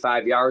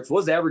 25 yards,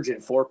 was averaging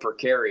 4 per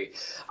carry.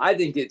 I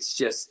think it's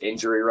just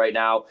injury right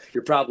now.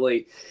 You're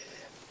probably...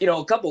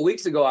 a couple of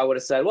weeks ago, I would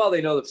have said, well, they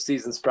know the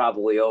season's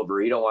probably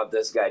over. You don't want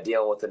this guy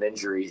dealing with an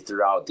injury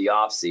throughout the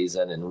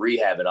offseason and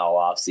rehabbing all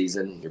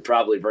offseason. You're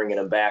probably bringing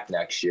him back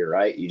next year,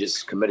 right? You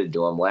just committed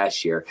to him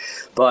last year.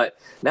 But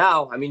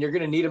now, you're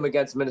going to need him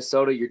against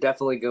Minnesota. You're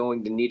definitely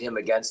going to need him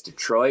against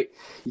Detroit.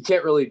 You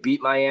can't really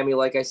beat Miami,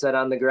 like I said,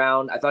 on the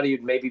ground. I thought he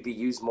would maybe be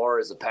used more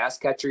as a pass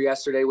catcher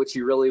yesterday, which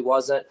he really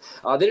wasn't.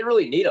 They didn't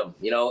really need him.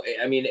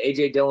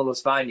 A.J. Dillon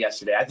was fine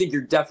yesterday. I think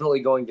you're definitely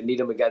going to need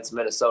him against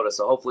Minnesota,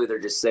 so hopefully they're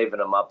just saving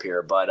him up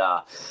here, but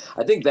I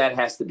think that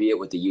has to be it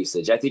with the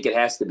usage. I think it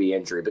has to be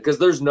injury, because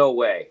there's no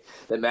way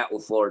that Matt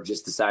LaFleur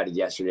just decided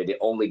yesterday to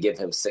only give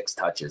him 6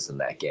 touches in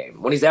that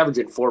game when he's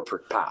averaging 4 per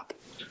pop.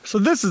 So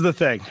this is the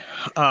thing.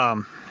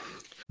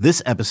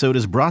 This episode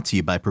is brought to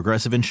you by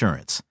Progressive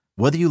Insurance.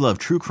 Whether you love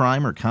true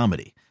crime or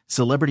comedy,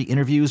 celebrity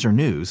interviews or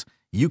news,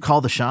 you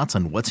call the shots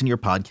on what's in your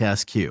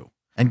podcast queue.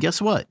 And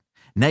guess what?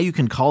 Now you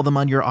can call them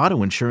on your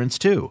auto insurance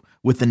too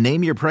with the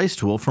Name Your Price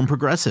tool from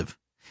Progressive.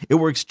 It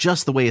works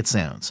just the way it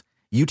sounds.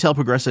 You tell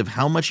Progressive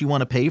how much you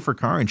want to pay for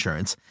car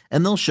insurance,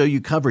 and they'll show you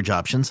coverage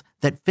options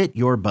that fit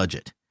your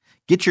budget.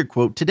 Get your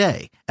quote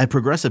today at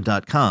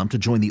Progressive.com to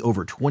join the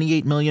over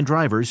 28 million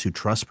drivers who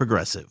trust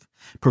Progressive.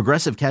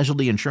 Progressive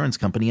Casualty Insurance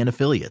Company and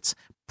Affiliates.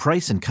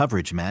 Price and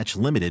coverage match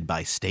limited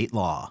by state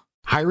law.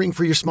 Hiring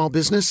for your small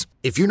business?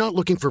 If you're not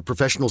looking for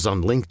professionals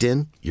on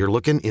LinkedIn, you're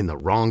looking in the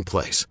wrong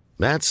place.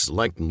 That's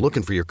like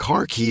looking for your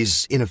car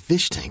keys in a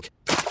fish tank.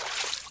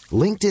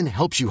 LinkedIn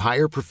helps you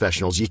hire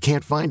professionals you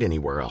can't find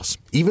anywhere else,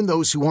 even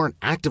those who aren't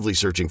actively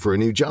searching for a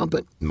new job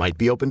but might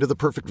be open to the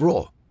perfect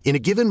role. In a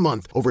given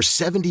month, over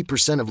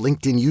 70% of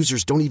LinkedIn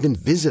users don't even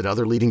visit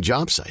other leading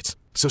job sites.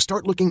 So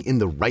start looking in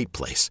the right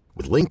place.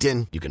 With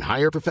LinkedIn, you can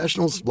hire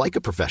professionals like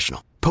a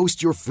professional.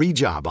 Post your free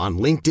job on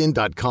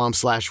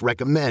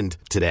linkedin.com/recommend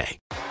today.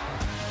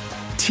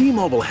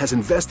 T-Mobile has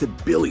invested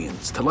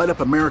billions to light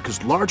up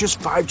America's largest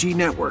 5G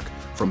network,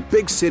 from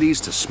big cities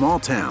to small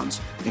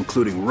towns,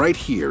 including right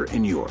here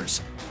in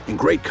yours. And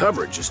great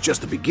coverage is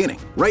just the beginning.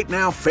 Right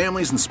now,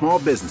 families and small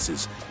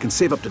businesses can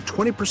save up to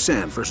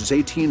 20% versus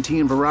AT&T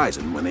and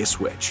Verizon when they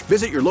switch.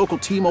 Visit your local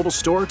T-Mobile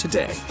store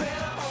today.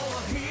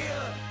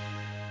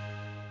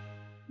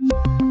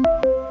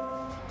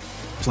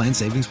 Plan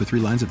savings with 3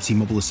 lines of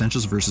T-Mobile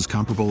Essentials versus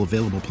comparable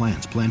available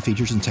plans. Plan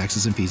features and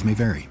taxes and fees may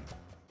vary.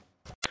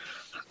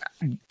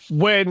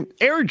 when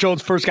Aaron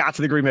Jones first got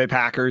to the Green Bay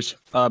Packers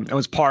and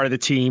was part of the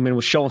team and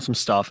was showing some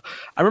stuff,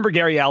 I remember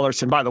Gary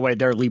Ellerson, by the way,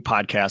 their Leap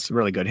podcast,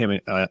 really good. Him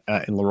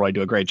and Leroy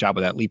do a great job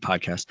with that Leap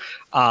podcast.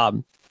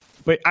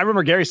 But I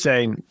remember Gary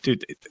saying,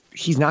 dude,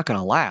 he's not going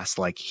to last.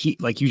 Like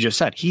you just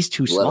said, he's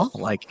too small.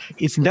 Like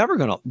it's never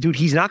going to, dude,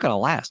 he's not going to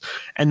last.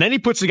 And then he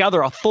puts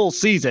together a full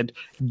season,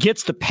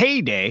 gets the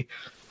payday.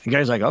 The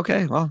guy's like,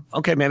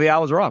 okay, maybe I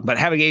was wrong. But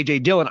having A.J.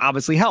 Dillon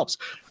obviously helps.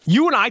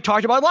 You and I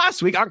talked about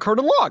last week on Curd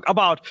and Long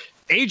about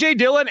A.J.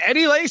 Dillon,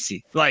 Eddie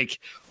Lacy. Like,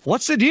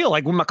 what's the deal?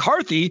 Like when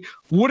McCarthy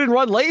wouldn't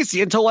run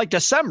Lacy until like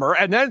December,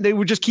 and then they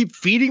would just keep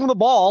feeding him the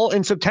ball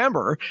in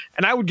September.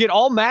 And I would get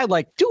all mad,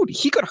 like, dude,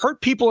 he could hurt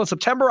people in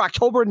September,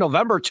 October, and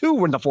November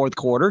too in the fourth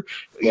quarter.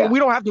 Yeah. We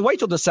don't have to wait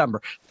till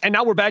December. And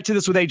now we're back to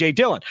this with A.J.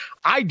 Dillon.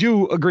 I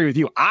do agree with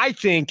you. I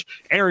think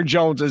Aaron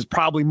Jones is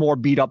probably more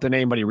beat up than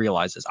anybody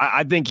realizes.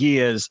 I think he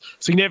is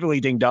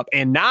significantly dinged up.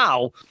 And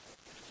now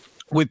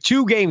with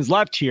 2 games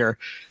left here,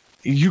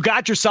 you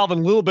got yourself in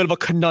a little bit of a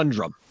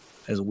conundrum,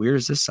 as weird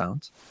as this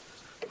sounds.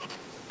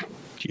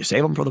 Do you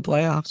save them for the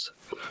playoffs?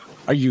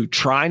 Are you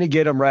trying to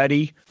get them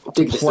ready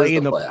to play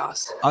in the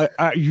playoffs?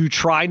 Are you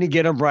trying to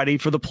get them ready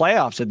for the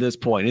playoffs at this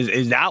point?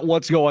 Is that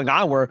what's going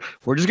on? Where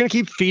we're just going to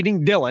keep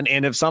feeding Dillon,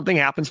 and if something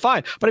happens,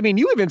 fine. But I mean,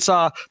 you even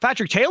saw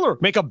Patrick Taylor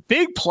make a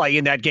big play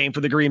in that game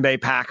for the Green Bay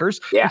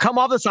Packers and come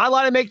off the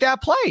sideline and make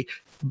that play.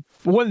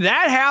 When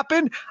that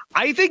happened,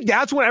 I think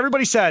that's when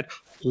everybody said,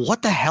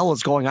 what the hell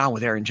is going on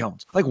with Aaron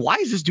Jones? Like, why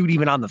is this dude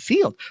even on the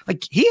field?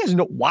 Like,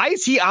 why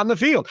is he on the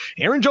field?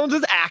 Aaron Jones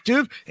is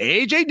active.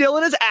 A.J.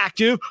 Dillon is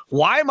active.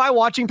 Why am I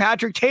watching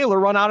Patrick Taylor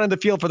run out on the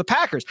field for the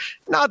Packers?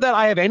 Not that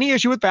I have any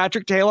issue with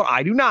Patrick Taylor.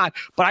 I do not.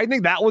 But I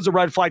think that was a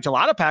red flag to a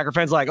lot of Packer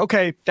fans. Like,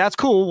 okay, that's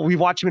cool. We've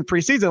watched him in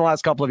preseason the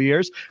last couple of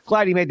years.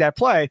 Glad he made that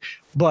play.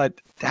 But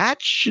that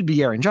should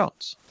be Aaron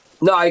Jones.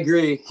 No, I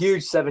agree.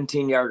 Huge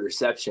 17-yard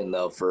reception,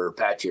 though, for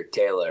Patrick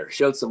Taylor.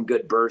 Showed some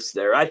good bursts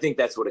there. I think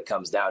that's what it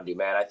comes down to,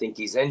 man. I think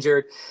he's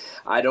injured.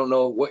 I don't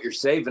know what you're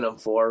saving him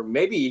for.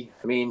 Maybe,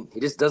 I mean, he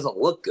just doesn't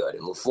look good,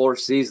 and LaFleur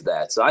sees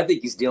that. So I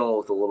think he's dealing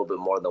with a little bit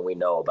more than we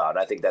know about.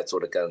 I think that's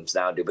what it comes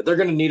down to. But they're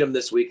going to need him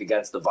this week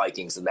against the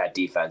Vikings in that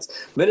defense.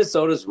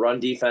 Minnesota's run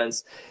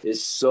defense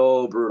is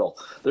so brutal.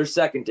 Their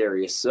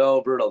secondary is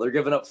so brutal. They're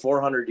giving up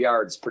 400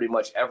 yards pretty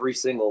much every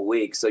single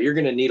week. So you're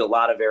going to need a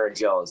lot of Aaron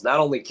Jones, not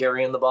only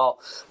carrying the ball,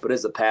 but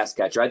as a pass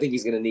catcher. I think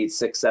he's going to need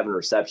 6-7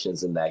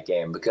 receptions in that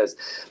game because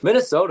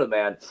Minnesota,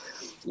 man,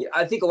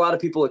 I think a lot of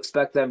people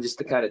expect them just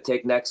to kind of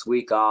take next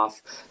week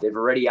off. They've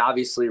already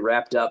obviously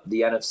wrapped up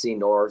the NFC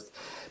North.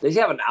 They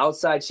have an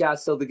outside shot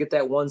still to get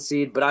that 1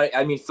 seed, but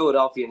I mean,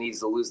 Philadelphia needs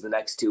to lose the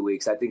next 2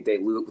 weeks. I think they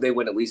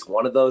win at least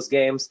one of those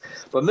games.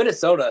 But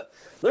Minnesota,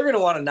 they're going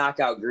to want to knock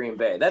out Green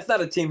Bay. That's not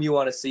a team you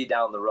want to see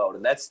down the road,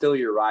 and that's still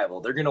your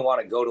rival. They're going to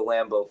want to go to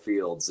Lambeau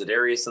Field.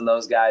 Za'Darius and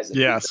those guys and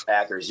beat the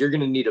Packers. You're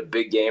going to need a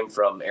big game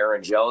from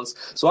Aaron Jones.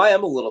 So I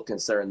am a little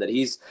concerned that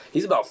he's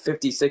about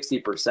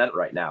 50-60%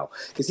 right now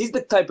because he's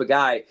the type of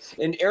guy,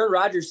 and Aaron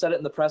Rodgers said it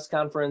in the press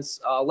conference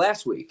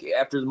last week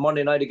after the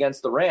Monday night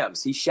against the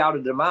Rams. He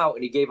shouted him out,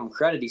 and he gave him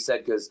credit. He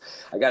said, because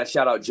I got to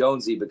shout out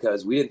Jonesy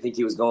because we didn't think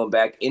he was going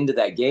back into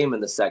that game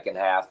in the second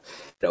half.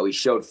 You know, he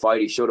showed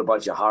fight. He showed a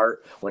bunch of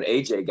heart. When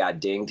AJ got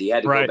dinged, he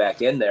had to go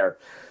back in there.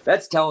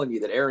 That's telling you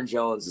that Aaron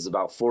Jones is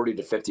about 40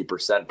 to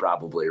 50%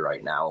 probably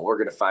right now. And we're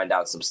going to find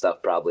out some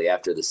stuff probably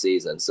after the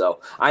season. So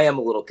I am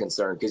a little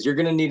concerned because you're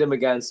going to need him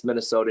against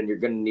Minnesota and you're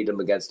going to need him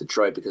against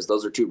Detroit because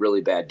those are 2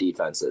 really bad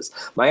defenses.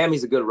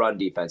 Miami's a good run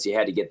defense. You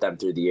had to get them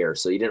through the air.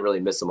 So you didn't really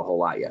miss them a whole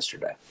lot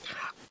yesterday.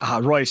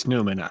 Royce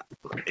Newman,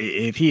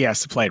 if he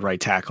has to play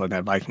right tackle in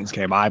that Vikings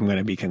game, I'm going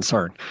to be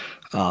concerned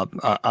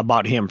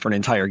about him for an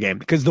entire game.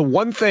 Because the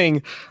one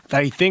thing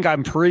that I think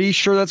I'm pretty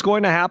sure that's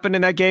going to happen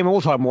in that game, and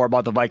we'll talk more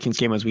about the Vikings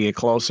game as we get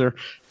closer,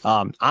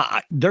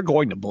 they're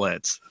going to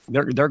blitz.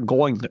 They're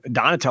going to,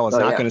 Donatello's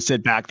not going to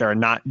sit back there and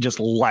not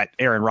just let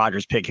Aaron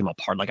Rodgers pick him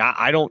apart. Like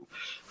I don't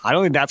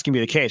think that's going to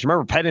be the case.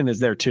 Remember, Pettin is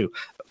there too.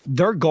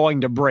 They're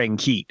going to bring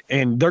heat,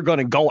 and they're going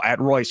to go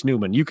at Royce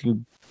Newman. You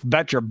can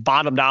bet your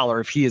bottom dollar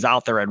if he is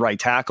out there at right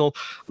tackle,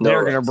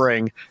 they're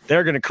going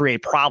to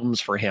create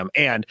problems for him.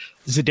 And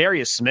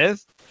Za'Darius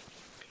Smith,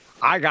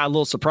 I got a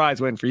little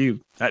surprise waiting for you.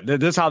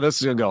 This is how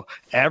this is going to go.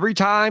 Every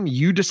time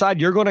you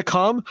decide you're going to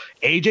come,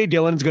 A.J.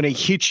 Dillon is going to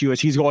hit you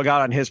as he's going out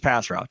on his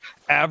pass route.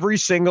 Every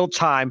single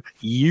time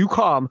you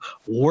come,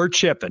 we're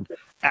chipping.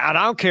 And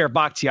I don't care if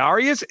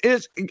Bakhtiari is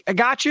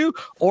got you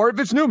or if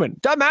it's Newman.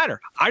 Doesn't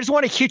matter. I just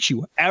want to hit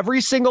you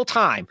every single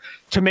time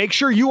to make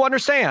sure you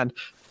understand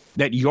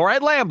that you're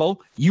at Lambeau,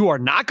 you are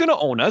not going to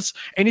own us.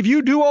 And if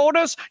you do own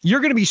us, you're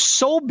going to be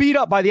so beat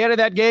up by the end of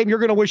that game, you're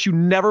going to wish you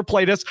never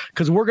played us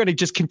because we're going to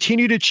just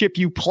continue to chip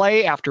you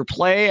play after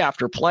play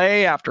after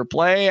play after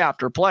play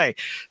after play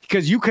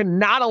because you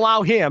cannot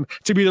allow him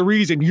to be the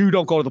reason you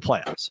don't go to the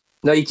playoffs.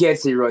 No, you can't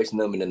see Royce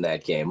Newman in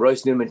that game.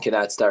 Royce Newman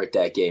cannot start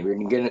that game.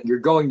 You're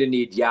going to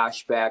need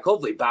Yash back.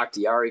 Hopefully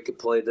Bakhtiari could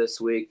play this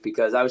week,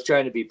 because I was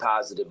trying to be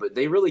positive, but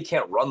they really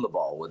can't run the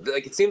ball.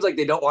 It seems like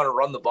they don't want to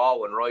run the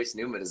ball when Royce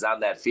Newman is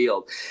on that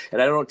field,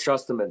 and I don't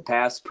trust them in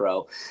pass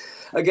pro.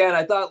 Again,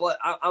 I thought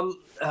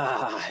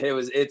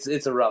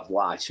it's a rough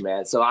watch,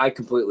 man. So I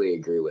completely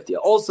agree with you.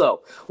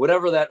 Also,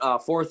 whatever that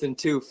 4th and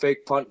 2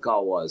 fake punt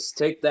call was,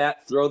 take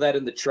that, throw that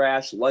in the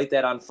trash, light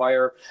that on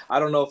fire. I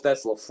don't know if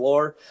that's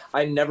LaFleur.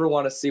 I never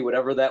want to see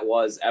whatever that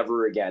was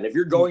ever again. If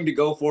you're going to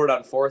go for it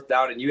on 4th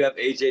down and you have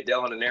A.J.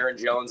 Dillon and Aaron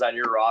Jones on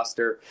your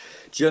roster,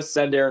 just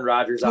send Aaron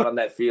Rodgers out on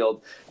that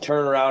field,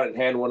 turn around and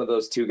hand one of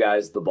those two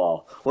guys the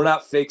ball. We're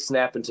not fake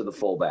snapping to the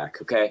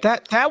fullback, okay?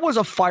 That was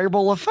a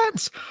fireable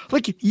offense.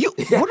 What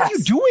are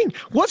you doing?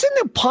 Wasn't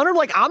the punter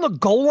on the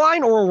goal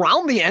line or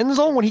around the end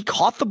zone when he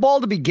caught the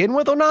ball to begin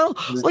with? O'Neill,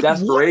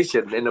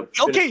 desperation.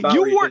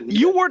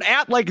 You weren't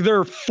at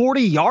their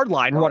 40-yard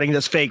line running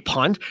this fake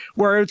punt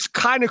where it's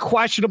kind of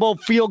questionable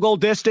field goal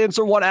distance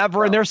or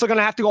whatever, and they're still going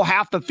to have to go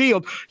half the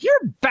field.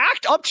 You're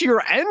backed up to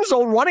your end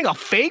zone running a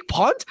fake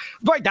punt.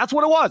 Right, that's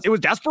what it was. It was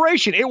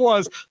desperation. It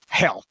was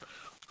hell.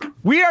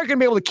 We aren't going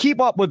to be able to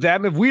keep up with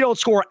them if we don't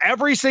score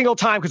every single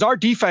time, because our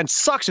defense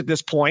sucks at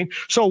this point.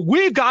 So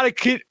we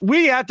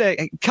have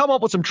to come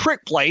up with some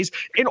trick plays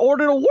in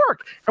order to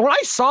work. And when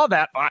I saw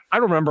that, I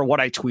don't remember what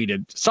I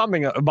tweeted,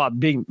 something about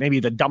being maybe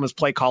the dumbest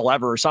play call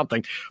ever or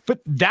something. But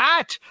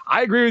that,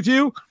 I agree with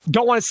you,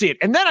 don't want to see it.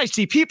 And then I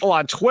see people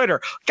on Twitter,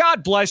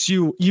 God bless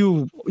you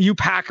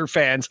Packer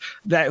fans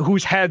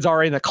whose heads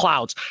are in the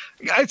clouds.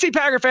 I see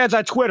Packer fans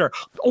on Twitter.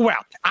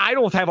 Well, I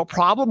don't have a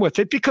problem with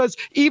it, because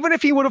even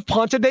if he would have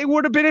punted, they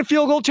would have been in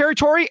field goal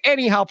territory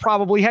anyhow,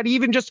 probably, had he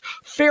even just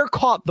fair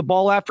caught the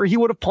ball after he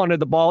would have punted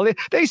the ball.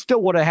 They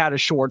still would have had a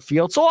short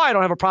field, so I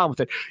don't have a problem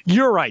with it.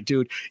 You're right,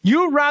 dude.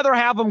 You'd rather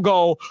have them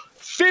go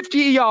 50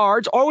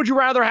 yards, or would you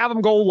rather have them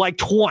go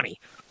 20?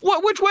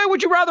 Which way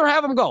would you rather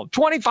have them go?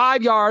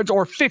 25 yards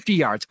or 50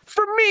 yards?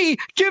 For me,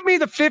 give me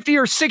the 50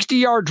 or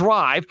 60-yard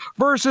drive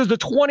versus the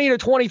 20 to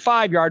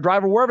 25-yard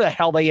drive, or wherever the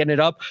hell they ended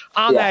up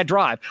on that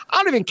drive. I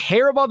don't even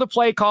care about the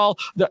play call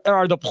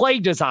or the play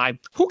design.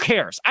 Who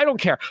cares? I don't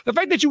care. The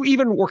fact that you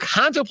even were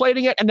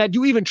contemplating it and that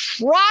you even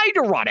tried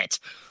to run it,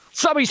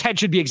 somebody's head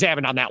should be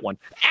examined on that one.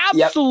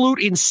 Absolute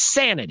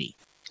insanity.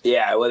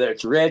 Yeah, whether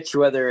it's Rich,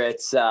 whether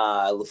it's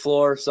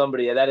LaFleur,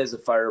 somebody, that is a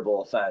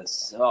fireable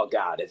offense. Oh,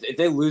 God. If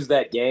they lose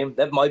that game,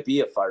 that might be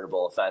a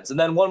fireable offense. And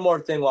then one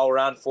more thing while we're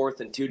on 4th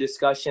and 2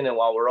 discussion, and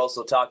while we're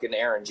also talking to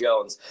Aaron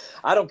Jones,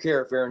 I don't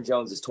care if Aaron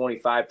Jones is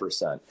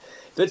 25%.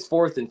 If it's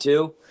 4th and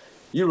 2,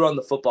 you run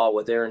the football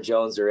with Aaron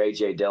Jones or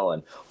A.J.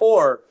 Dillon.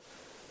 Or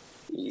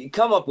you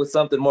come up with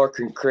something more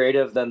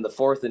creative than the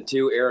 4th and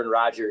 2 Aaron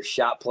Rodgers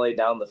shot play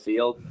down the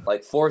field.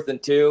 4th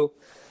and 2.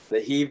 The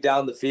heave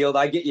down the field.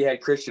 I get you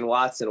had Christian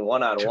Watson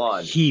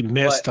one-on-one. He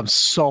missed him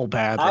so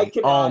badly.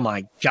 Oh,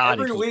 my God.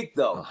 Every week,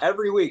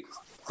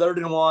 3rd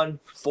and 1,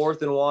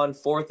 4th and 1,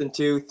 4th and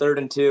 2, 3rd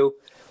and 2,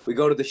 we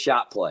go to the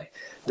shot play.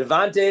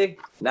 Devontae,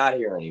 not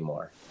here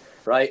anymore,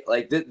 right?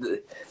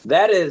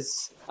 That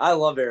is – I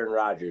love Aaron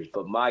Rodgers,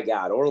 but my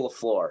God, or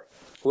LaFleur,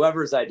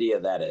 whoever's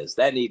idea that is,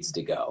 that needs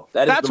to go.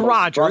 That's the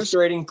most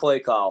frustrating play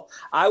call.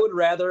 I would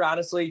rather,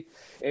 honestly,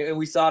 and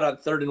we saw it on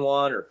 3rd and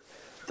 1 or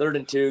 3rd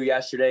and 2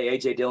 yesterday,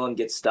 A.J. Dillon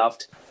gets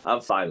stuffed.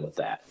 I'm fine with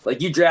that.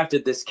 You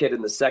drafted this kid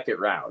in the 2nd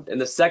round. In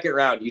the 2nd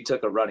round, you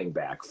took a running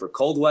back for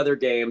cold weather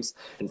games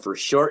and for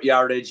short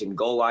yardage and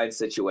goal line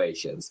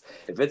situations.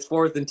 If it's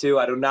 4th and 2,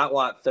 I do not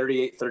want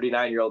 38,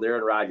 39-year-old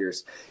Aaron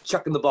Rodgers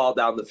chucking the ball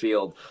down the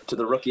field to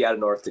the rookie out of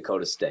North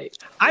Dakota State.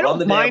 I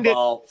don't mind it.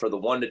 Ball for the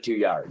 1 to 2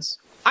 yards.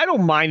 I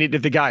don't mind it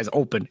if the guy's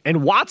open.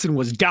 And Watson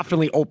was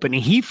definitely open,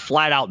 and he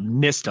flat out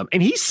missed him.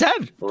 And he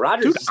said,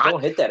 Rodgers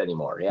don't hit that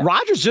anymore. Yeah.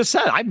 Rodgers just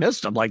said, I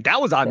missed him.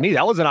 That was on me.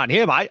 That wasn't on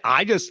him.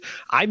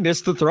 I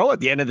missed the throw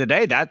at the end of the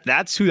day.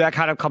 That's who that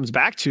kind of comes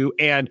back to.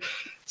 And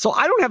so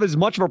I don't have as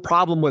much of a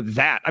problem with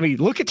that. I mean,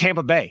 look at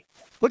Tampa Bay.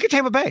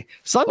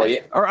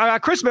 Sunday or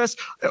Christmas,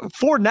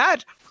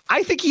 Fournette.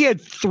 I think he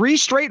had 3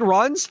 straight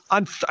runs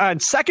on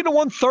 2nd and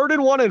 1, 3rd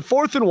and 1, and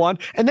 4th and 1,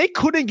 and they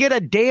couldn't get a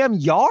damn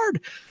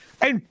yard.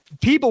 And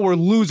people were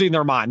losing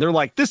their mind. They're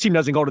like, this team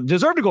doesn't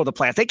deserve to go to the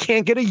playoffs. They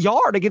can't get a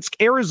yard against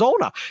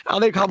Arizona. Now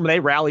they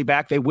rally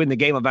back, they win the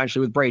game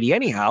eventually with Brady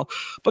anyhow.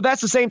 But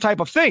that's the same type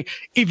of thing.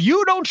 If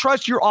you don't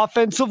trust your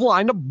offensive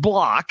line to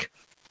block,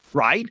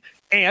 right?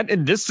 And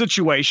in this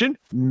situation,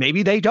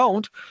 maybe they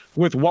don't.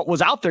 With what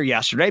was out there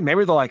yesterday,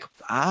 maybe they're like,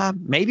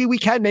 maybe we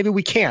can, maybe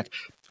we can't.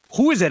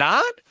 Who is it on?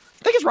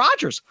 I think it's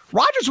Rodgers.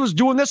 Rodgers was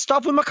doing this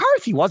stuff with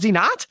McCarthy, was he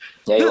not?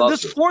 Yeah,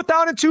 this 4th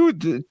down and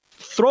 2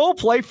 throw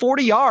play,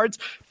 40 yards.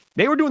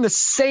 They were doing the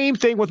same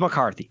thing with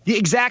McCarthy, the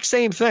exact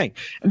same thing.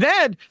 And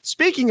then,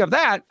 speaking of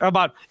that,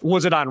 about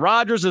was it on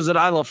Rodgers, is it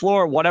on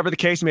LaFleur, whatever the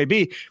case may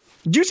be,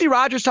 did you see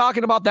Rodgers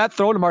talking about that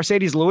throw to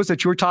Mercedes Lewis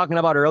that you were talking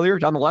about earlier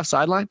down the left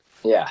sideline?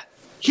 Yeah.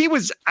 He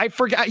was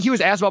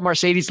asked about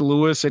Mercedes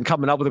Lewis and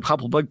coming up with a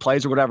couple of big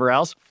plays or whatever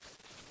else.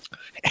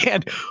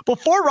 And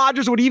before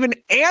Rodgers would even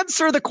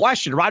answer the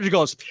question, Rodgers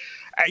goes,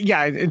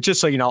 yeah,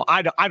 just so you know,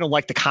 I don't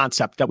like the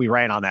concept that we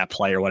ran on that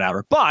play or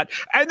whatever. But,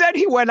 and then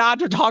he went on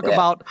to talk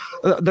about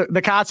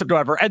the concept or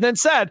whatever, and then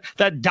said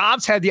that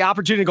Dobbs had the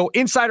opportunity to go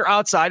inside or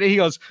outside. And he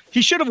goes,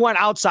 he should have went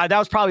outside. That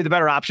was probably the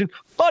better option,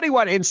 but he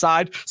went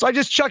inside. So I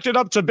just chucked it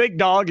up to Big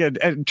Dog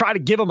and tried to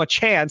give him a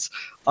chance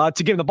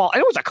to give him the ball.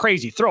 And it was a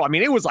crazy throw. I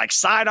mean, it was like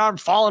sidearm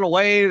falling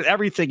away,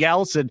 everything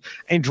else, and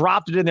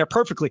dropped it in there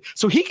perfectly.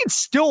 So he can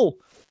still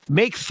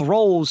make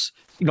throws,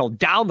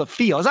 down the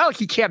field. It's not like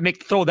he can't make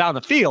the throw down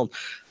the field,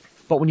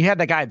 but when you have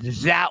that guy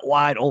that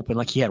wide open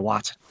like he had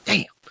Watson,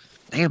 damn.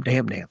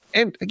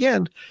 And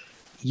again,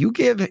 you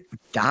give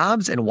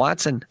Dobbs and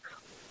Watson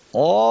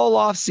all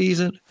off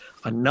season,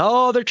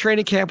 another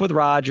training camp with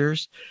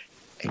Rodgers,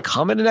 and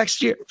come into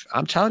next year.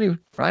 I'm telling you,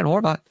 Ryan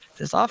Horvath,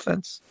 this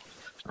offense,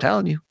 I'm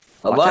telling you.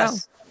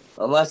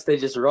 Unless they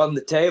just run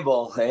the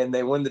table and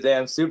they win the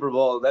damn Super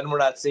Bowl, then we're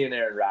not seeing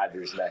Aaron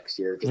Rodgers next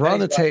year. Run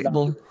the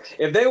table.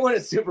 If they win a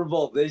Super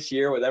Bowl this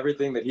year with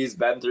everything that he's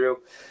been through,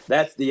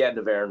 that's the end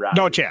of Aaron Rodgers.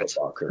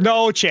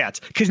 No chance.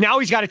 Because now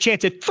he's got a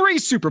chance at 3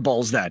 Super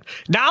Bowls then.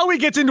 Now he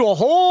gets into a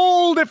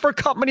whole different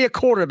company of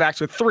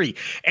quarterbacks with 3.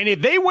 And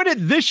if they win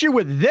it this year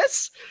with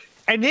this,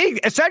 and they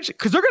essentially,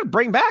 because they're going to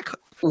bring back,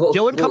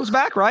 Dillon comes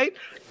back, right?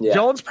 Yeah.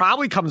 Jones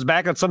probably comes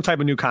back on some type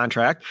of new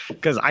contract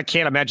because I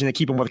can't imagine they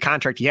keep him with a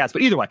contract he has.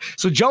 But either way,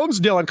 so Jones,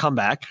 Dillon come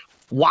back.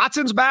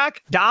 Watson's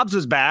back. Dobbs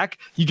is back.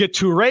 You get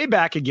Toure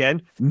back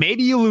again.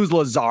 Maybe you lose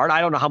Lazard. I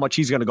don't know how much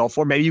he's going to go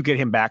for. Maybe you get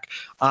him back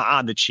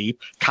on the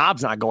cheap.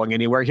 Cobb's not going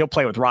anywhere. He'll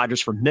play with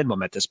Rodgers for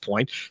minimum at this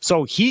point.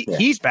 So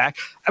he's back.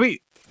 I mean,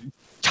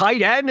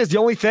 tight end is the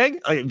only thing.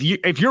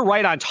 If you're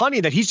right on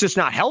Tunney that he's just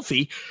not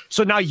healthy,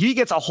 so now he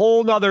gets a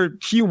whole nother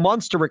few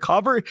months to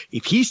recover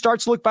if he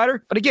starts to look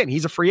better. But again,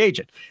 he's a free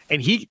agent, and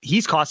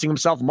he's costing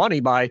himself money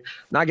by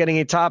not getting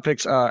any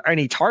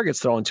any targets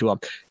thrown to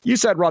him. You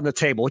said run the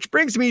table, which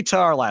brings me to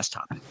our last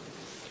topic.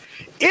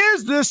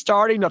 Is this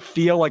starting to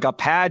feel like a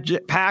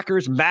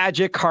Packers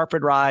magic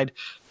carpet ride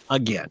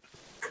again?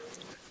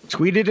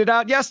 Tweeted it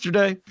out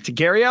yesterday to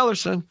Gary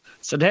Ellerson.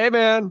 Said, hey,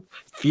 man,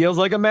 feels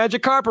like a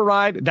magic carpet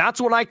ride. That's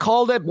what I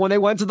called it when they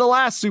went to the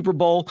last Super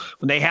Bowl,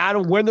 when they had to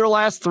win their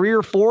last 3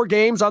 or 4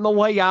 games on the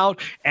way out,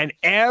 and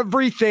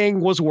everything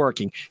was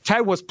working.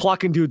 Ted was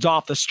plucking dudes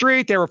off the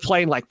street. They were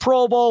playing like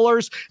Pro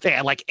Bowlers. They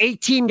had like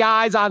 18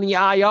 guys on the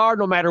IR.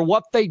 No matter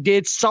what they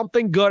did,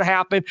 something good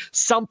happened.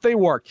 Something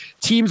worked.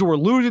 Teams were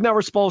losing that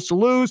were supposed to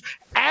lose.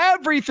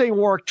 Everything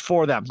worked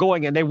for them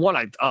going in. They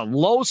won a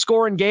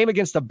low-scoring game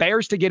against the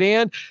Bears to get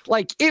in.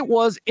 Like, it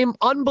was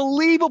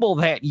unbelievable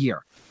that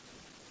year.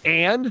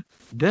 And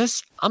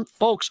this,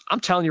 folks, I'm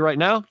telling you right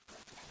now,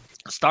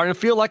 starting to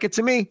feel like it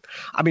to me.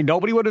 I mean,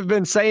 nobody would have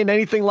been saying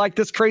anything like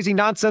this crazy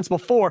nonsense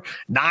before.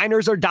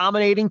 Niners are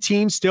dominating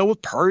teams still with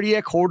Purdy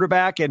at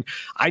quarterback, and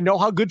I know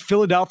how good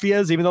Philadelphia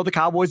is, even though the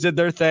Cowboys did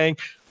their thing.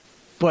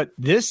 But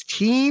this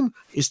team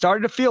is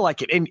starting to feel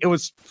like it. And it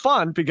was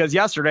fun because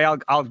yesterday,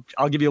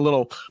 I'll give you a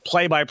little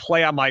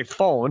play-by-play on my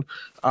phone,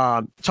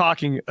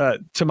 talking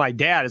to my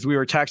dad as we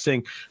were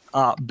texting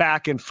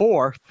back and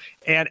forth.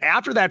 And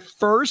after that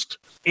first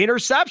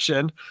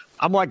interception,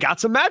 I'm like, got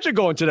some magic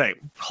going today.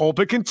 Hope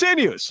it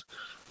continues.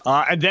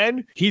 And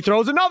then he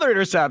throws another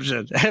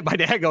interception. And my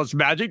dad goes,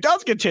 magic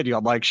does continue.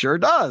 I'm like, sure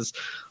does.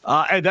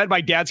 And then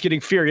my dad's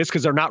getting furious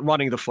because they're not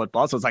running the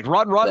football. So it's like,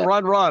 run.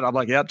 I'm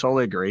like, yeah,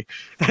 totally agree.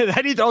 And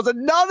then he throws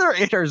another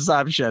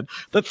interception.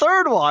 The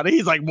third one,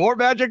 he's like, more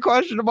magic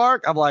question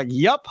mark? I'm like,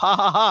 yep,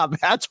 ha.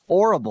 That's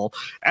horrible.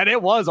 And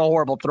it was a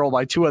horrible throw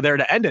by Tua there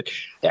to end it.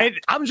 Yeah. And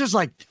I'm just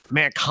like,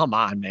 man, come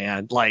on,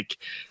 man. Like,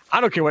 I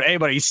don't care what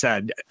anybody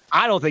said.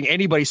 I don't think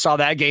anybody saw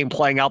that game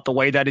playing out the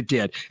way that it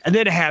did. And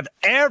then to have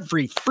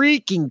every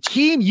freaking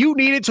team you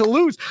needed to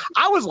lose.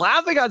 I was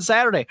laughing on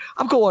Saturday.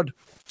 I'm going,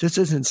 this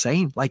is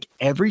insane. Like,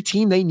 every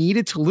team they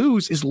needed to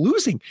lose is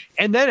losing.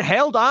 And then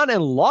held on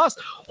and lost.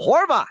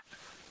 Horvath,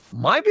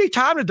 might be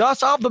time to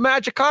dust off the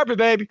magic carpet,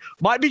 baby.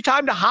 Might be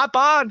time to hop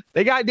on.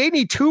 They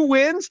need 2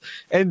 wins.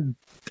 And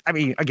I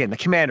mean, again, the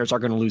Commanders are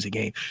going to lose a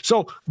game.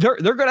 So they're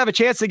going to have a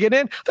chance to get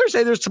in. They're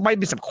saying might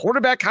be some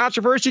quarterback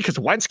controversy because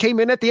Wentz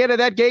came in at the end of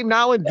that game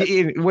now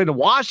in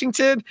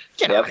Washington.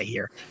 Get out of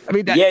here. I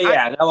mean,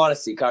 and I want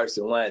to see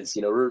Carson Wentz,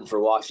 rooting for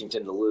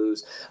Washington to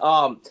lose.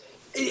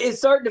 It's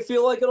starting to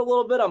feel like it a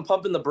little bit. I'm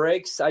pumping the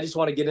brakes. I just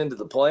want to get into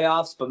the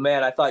playoffs. But,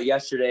 man, I thought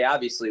yesterday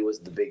obviously was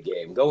the big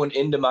game. Going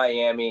into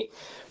Miami,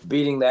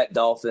 beating that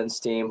Dolphins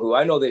team, who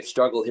I know they've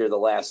struggled here the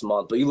last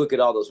month. But you look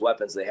at all those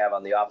weapons they have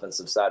on the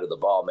offensive side of the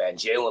ball, man.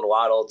 Jalen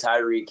Waddle,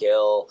 Tyreek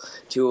Hill,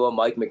 Tua,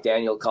 Mike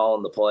McDaniel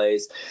calling the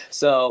plays.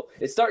 So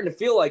it's starting to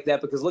feel like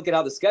that because look at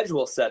how the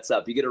schedule sets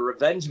up. You get a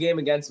revenge game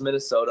against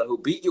Minnesota, who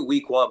beat you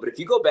week 1. But if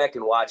you go back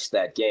and watch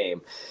that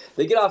game,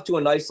 they get off to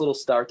a nice little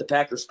start. The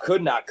Packers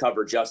could not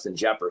cover Justin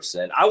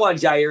Jefferson. I want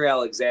Jair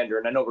Alexander,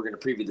 and I know we're going to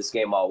preview this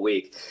game all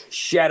week,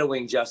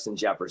 shadowing Justin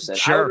Jefferson.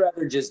 Sure. I'd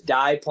rather just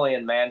die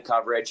playing man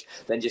coverage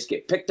than just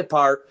get picked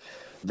apart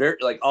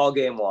all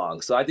game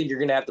long. So I think you're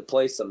going to have to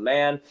play some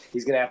man.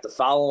 He's going to have to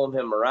follow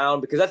him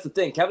around, because that's the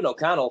thing. Kevin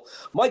O'Connell,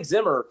 Mike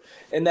Zimmer,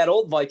 in that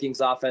old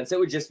Vikings offense, it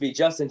would just be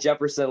Justin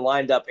Jefferson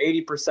lined up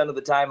 80% of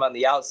the time on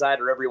the outside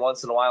or every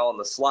once in a while in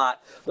the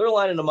slot. They're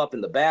lining him up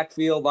in the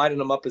backfield, lining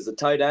him up as a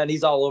tight end.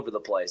 He's all over the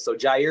place. So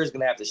Jair's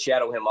going to have to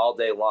shadow him all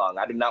day long.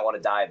 I do not want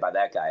to die by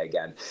that guy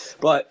again.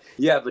 But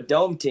you have a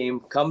dome team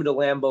coming to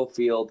Lambeau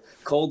Field,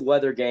 cold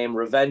weather game,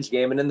 revenge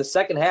game. And in the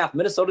second half,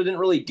 Minnesota didn't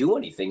really do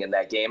anything in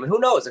that game. And who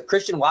knows, if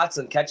Christian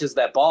Watson catches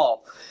that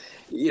ball,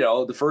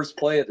 the first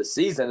play of the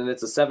season, and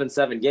it's a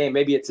 7-7 game,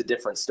 maybe it's a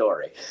different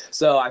story.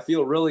 So I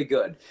feel really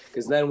good,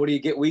 because then what do you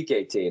get week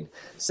 18?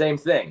 Same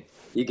thing.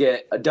 You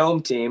get a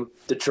dome team,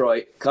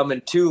 Detroit,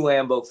 coming to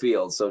Lambeau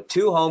Field. So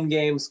 2 home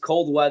games,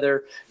 cold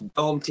weather,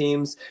 dome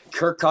teams,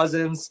 Kirk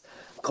Cousins,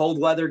 cold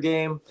weather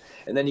game.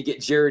 And then you get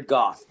Jared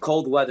Goff,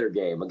 cold weather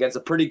game against a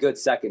pretty good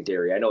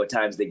secondary. I know at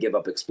times they give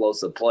up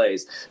explosive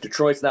plays.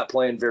 Detroit's not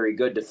playing very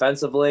good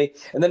defensively.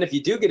 And then if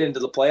you do get into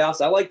the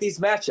playoffs, I like these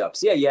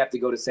matchups. Yeah, you have to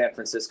go to San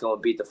Francisco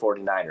and beat the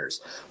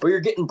 49ers. But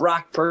you're getting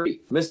Brock Purdy,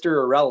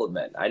 Mr.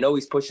 Irrelevant. I know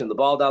he's pushing the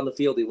ball down the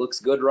field. He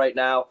looks good right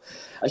now.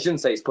 I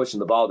shouldn't say he's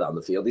pushing the ball down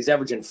the field. He's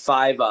averaging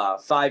 5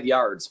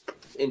 yards,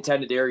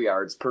 intended air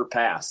yards per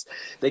pass.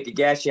 They could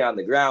gash you on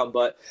the ground,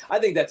 but I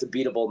think that's a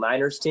beatable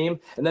Niners team.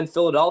 And then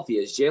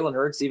Philadelphia, is Jalen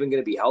Hurts even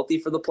going to be healthy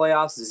for the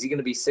playoffs? Is he going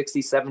to be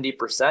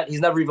 60-70%?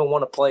 He's never even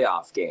won a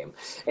playoff game.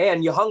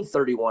 And you hung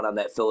 31 on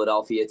that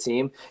Philadelphia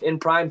team in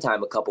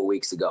primetime a couple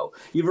weeks ago.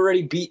 You've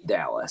already beat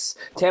Dallas.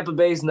 Tampa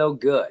Bay's no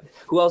good.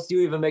 Who else do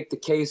you even make the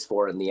case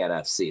for in the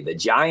NFC? The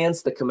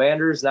Giants, the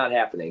Commanders, not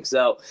happening.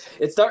 So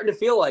it's starting to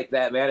feel like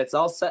that, man. It's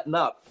all setting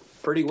up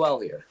pretty well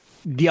here.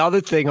 The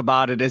other thing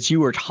about it, as you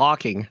were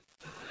talking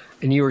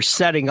and you were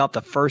setting up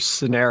the first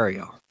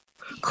scenario,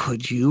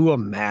 could you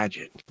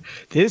imagine?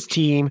 This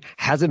team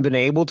hasn't been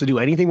able to do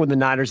anything with the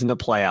Niners in the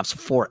playoffs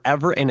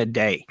forever and a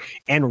day.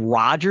 And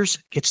Rodgers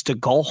gets to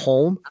go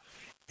home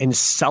and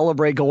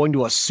celebrate going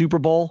to a Super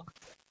Bowl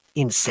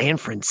in San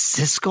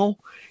Francisco,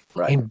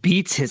 right, and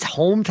beats his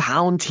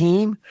hometown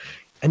team.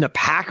 And the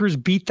Packers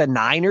beat the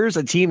Niners,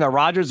 a team that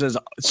Rodgers has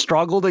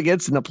struggled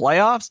against in the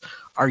playoffs.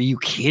 Are you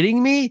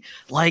kidding me?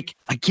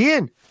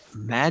 Again,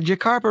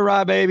 magic carpet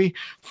ride, baby.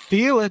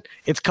 Feel it.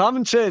 It's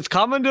coming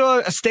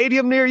to a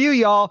stadium near you,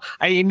 y'all.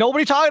 Ain't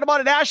nobody talking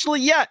about it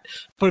nationally yet.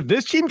 But if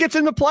this team gets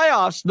in the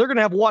playoffs, they're going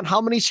to have won how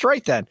many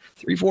straight then?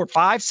 3, 4,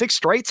 5, 6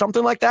 straight,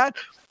 something like that.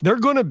 They're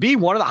going to be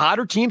one of the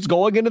hotter teams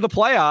going into the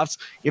playoffs.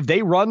 If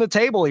they run the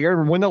table here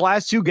and win the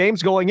last 2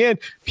 games going in,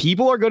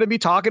 people are going to be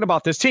talking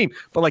about this team.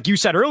 But like you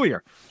said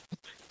earlier,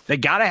 they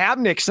got to have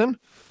Nixon.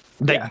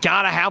 They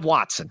got to have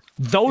Watson.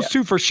 Those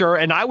 2 for sure.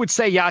 And I would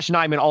say Yosh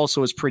Nijman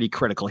also is pretty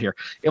critical here.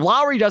 If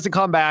Lowry doesn't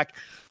come back,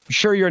 I'm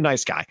sure you're a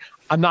nice guy.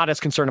 I'm not as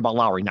concerned about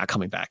Lowry not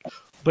coming back.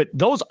 But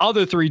those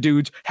other 3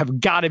 dudes have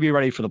got to be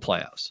ready for the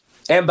playoffs.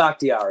 And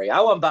Bakhtiari. I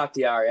want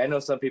Bakhtiari. I know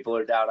some people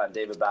are down on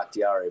David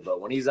Bakhtiari,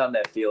 but when he's on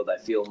that field, I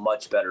feel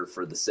much better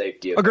for the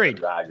safety of Aaron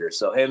Rodgers.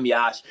 So him,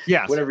 Yosh,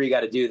 whatever you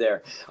got to do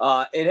there.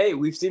 And hey,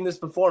 we've seen this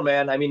before,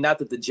 man. I mean, not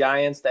that the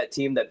Giants, that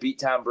team that beat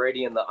Tom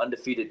Brady and the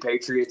undefeated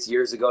Patriots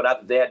years ago,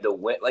 not that they had to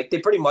win. They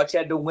pretty much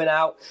had to win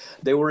out.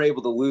 They were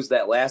able to lose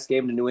that last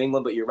game to New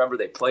England, but you remember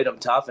they played them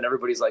tough, and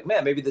everybody's like,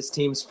 man, maybe this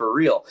team's for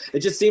real. It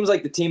just seems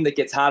like the team that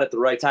gets hot at the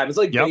right time. It's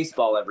like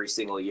baseball every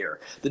single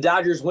year. The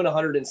Dodgers win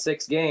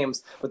 106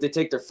 games, but they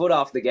take their foot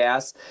off the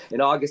gas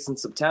in August and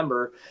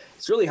September.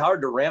 It's really hard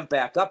to ramp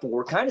back up, and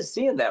we're kind of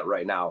seeing that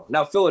right now.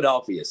 Now,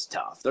 Philadelphia is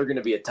tough. They're going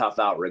to be a tough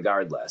out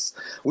regardless.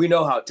 We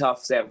know how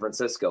tough San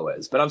Francisco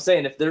is, but I'm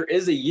saying if there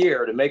is a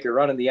year to make a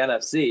run in the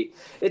NFC,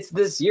 it's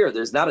this year.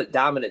 There's not a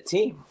dominant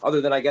team,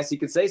 other than I guess you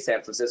could say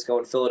San Francisco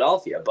and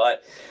Philadelphia,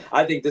 but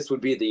I think this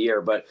would be the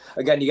year. But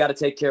again, you got to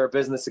take care of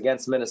business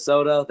against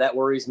Minnesota. That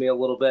worries me a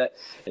little bit,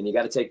 and you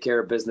got to take care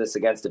of business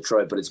against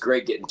Detroit, but it's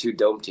great getting 2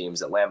 dome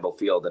teams at Lambeau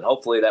Field, and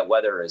hopefully that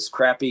weather is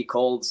crappy,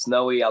 cold,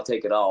 snowy. I'll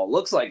take it all.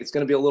 Looks like it's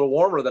going to be a little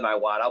warmer than I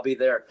want. I'll be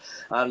there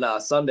on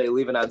Sunday,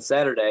 leaving on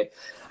Saturday.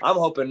 I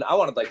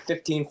wanted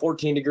 15,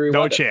 14 degree weather.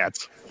 No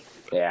chance.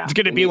 Yeah. It's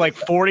going to be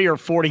 40 or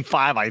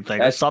 45, I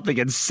think, or something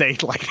insane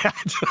like that.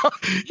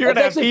 You're going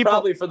to have people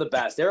probably for the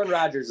best. Aaron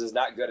Rodgers is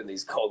not good in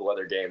these cold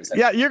weather games.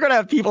 Yeah, you're going to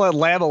have people at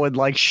Lambeau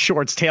in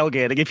shorts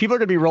tailgating. If people are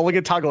going to be rolling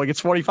and tugging it's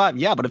 45,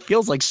 yeah, but it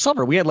feels like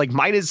summer. We had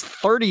minus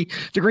 30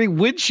 degree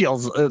wind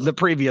chills the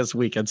previous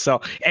weekend.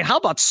 So, and how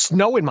about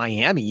snow in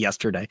Miami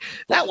yesterday?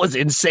 That was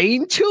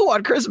insane too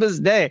on Christmas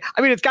Day.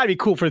 I mean, it's got to be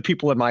cool for the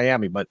people in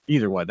Miami, but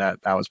either way, that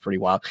was pretty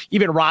wild.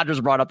 Even Rodgers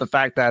brought up the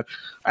fact that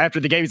after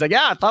the game, he's like,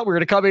 I thought we were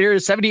going to come in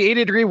here 70,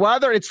 80 degree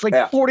weather. It's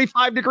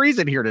 45 degrees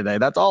in here today.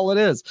 That's all it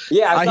is.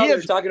 Yeah, I thought we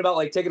were talking about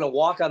taking a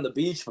walk on the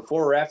beach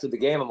before or after the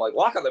game. I'm like,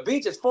 walk on the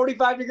beach? It's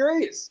 45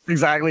 degrees.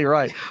 Exactly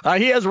right.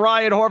 He has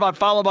Ryan Horvath.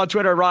 Follow him on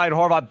Twitter, Ryan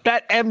Horvath.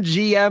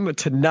 BetMGM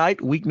tonight,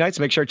 weeknights.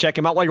 Make sure to check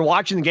him out while you're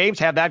watching the games.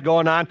 Have that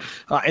going on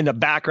in the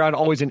background.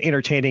 Always an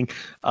entertaining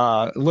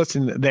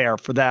listen there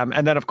for them.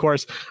 And then, of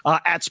course,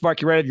 at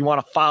Sparky Red, if you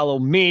want to follow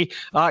me,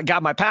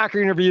 got my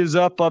Packer interviews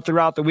up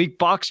throughout the week.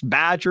 Bucks,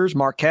 Badgers,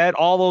 Marquette,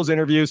 all those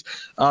interviews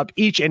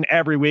each and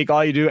every week.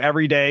 All you do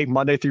every day,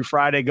 Monday through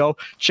Friday, go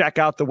check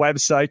out the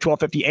website,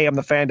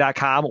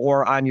 1250amthefan.com,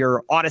 or on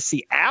your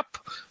Odyssey app.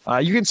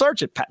 You can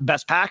search it.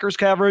 Best Packers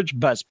coverage,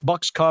 best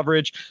Bucks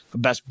coverage,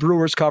 best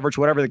Brewers coverage,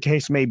 whatever the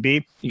case may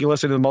be. You can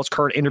listen to the most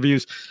current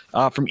interviews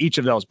from each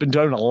of those. Been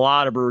doing a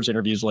lot of Brewers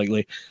interviews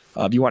lately.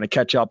 If you want to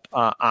catch up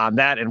on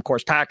that. And, of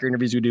course, Packer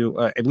interviews, we do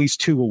at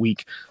least 2 a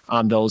week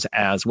on those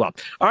as well.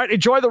 All right,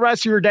 enjoy the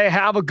rest of your day.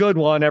 Have a good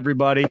one,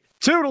 everybody.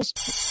 Toodles.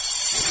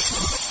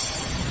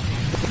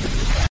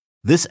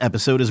 This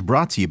episode is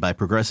brought to you by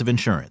Progressive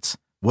Insurance.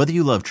 Whether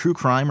you love true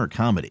crime or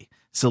comedy,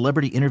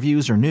 celebrity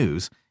interviews or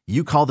news,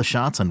 you call the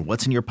shots on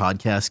what's in your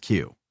podcast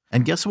queue.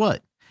 And guess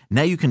what?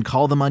 Now you can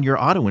call them on your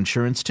auto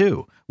insurance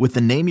too with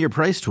the Name Your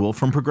Price tool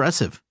from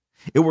Progressive.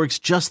 It works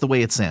just the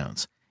way it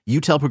sounds. You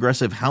tell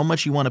Progressive how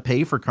much you want to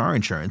pay for car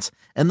insurance,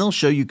 and they'll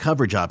show you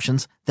coverage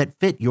options that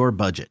fit your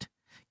budget.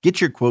 Get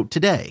your quote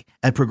today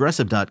at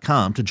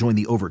Progressive.com to join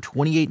the over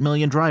 28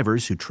 million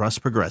drivers who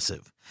trust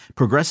Progressive.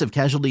 Progressive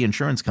Casualty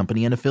Insurance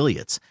Company and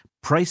Affiliates.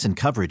 Price and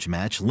coverage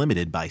match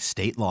limited by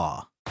state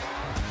law.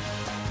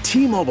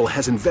 T-Mobile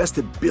has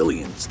invested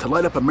billions to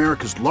light up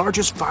America's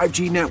largest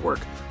 5G network,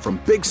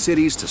 from big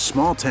cities to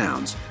small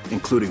towns,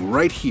 including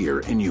right here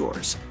in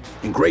yours.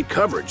 And great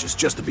coverage is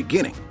just the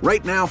beginning.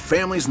 Right now,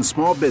 families and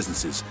small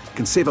businesses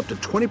can save up to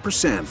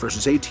 20%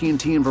 versus AT&T and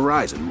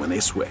Verizon when they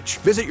switch.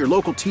 Visit your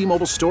local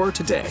T-Mobile store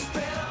today.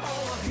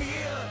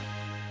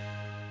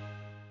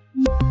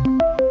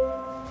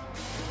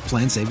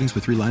 Plan savings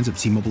with 3 lines of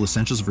T-Mobile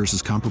Essentials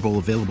versus comparable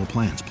available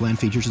plans. Plan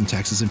features and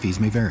taxes and fees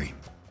may vary.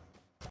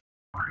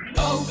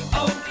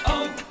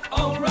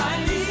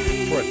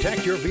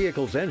 Protect your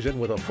vehicle's engine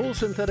with a full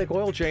synthetic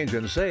oil change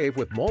and save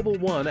with Mobil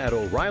 1 at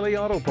O'Reilly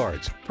Auto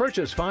Parts.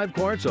 Purchase 5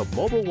 quarts of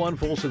Mobil 1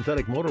 full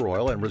synthetic motor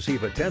oil and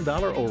receive a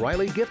 $10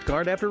 O'Reilly gift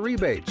card after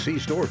rebate. See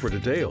store for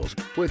details.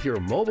 With your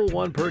Mobil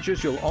 1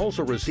 purchase, you'll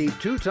also receive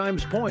 2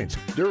 times points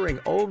during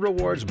O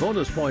Rewards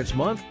Bonus Points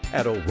Month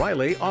at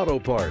O'Reilly Auto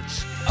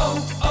Parts.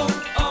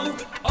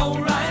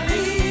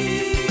 O'Reilly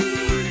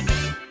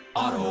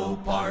Auto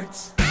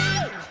Parts.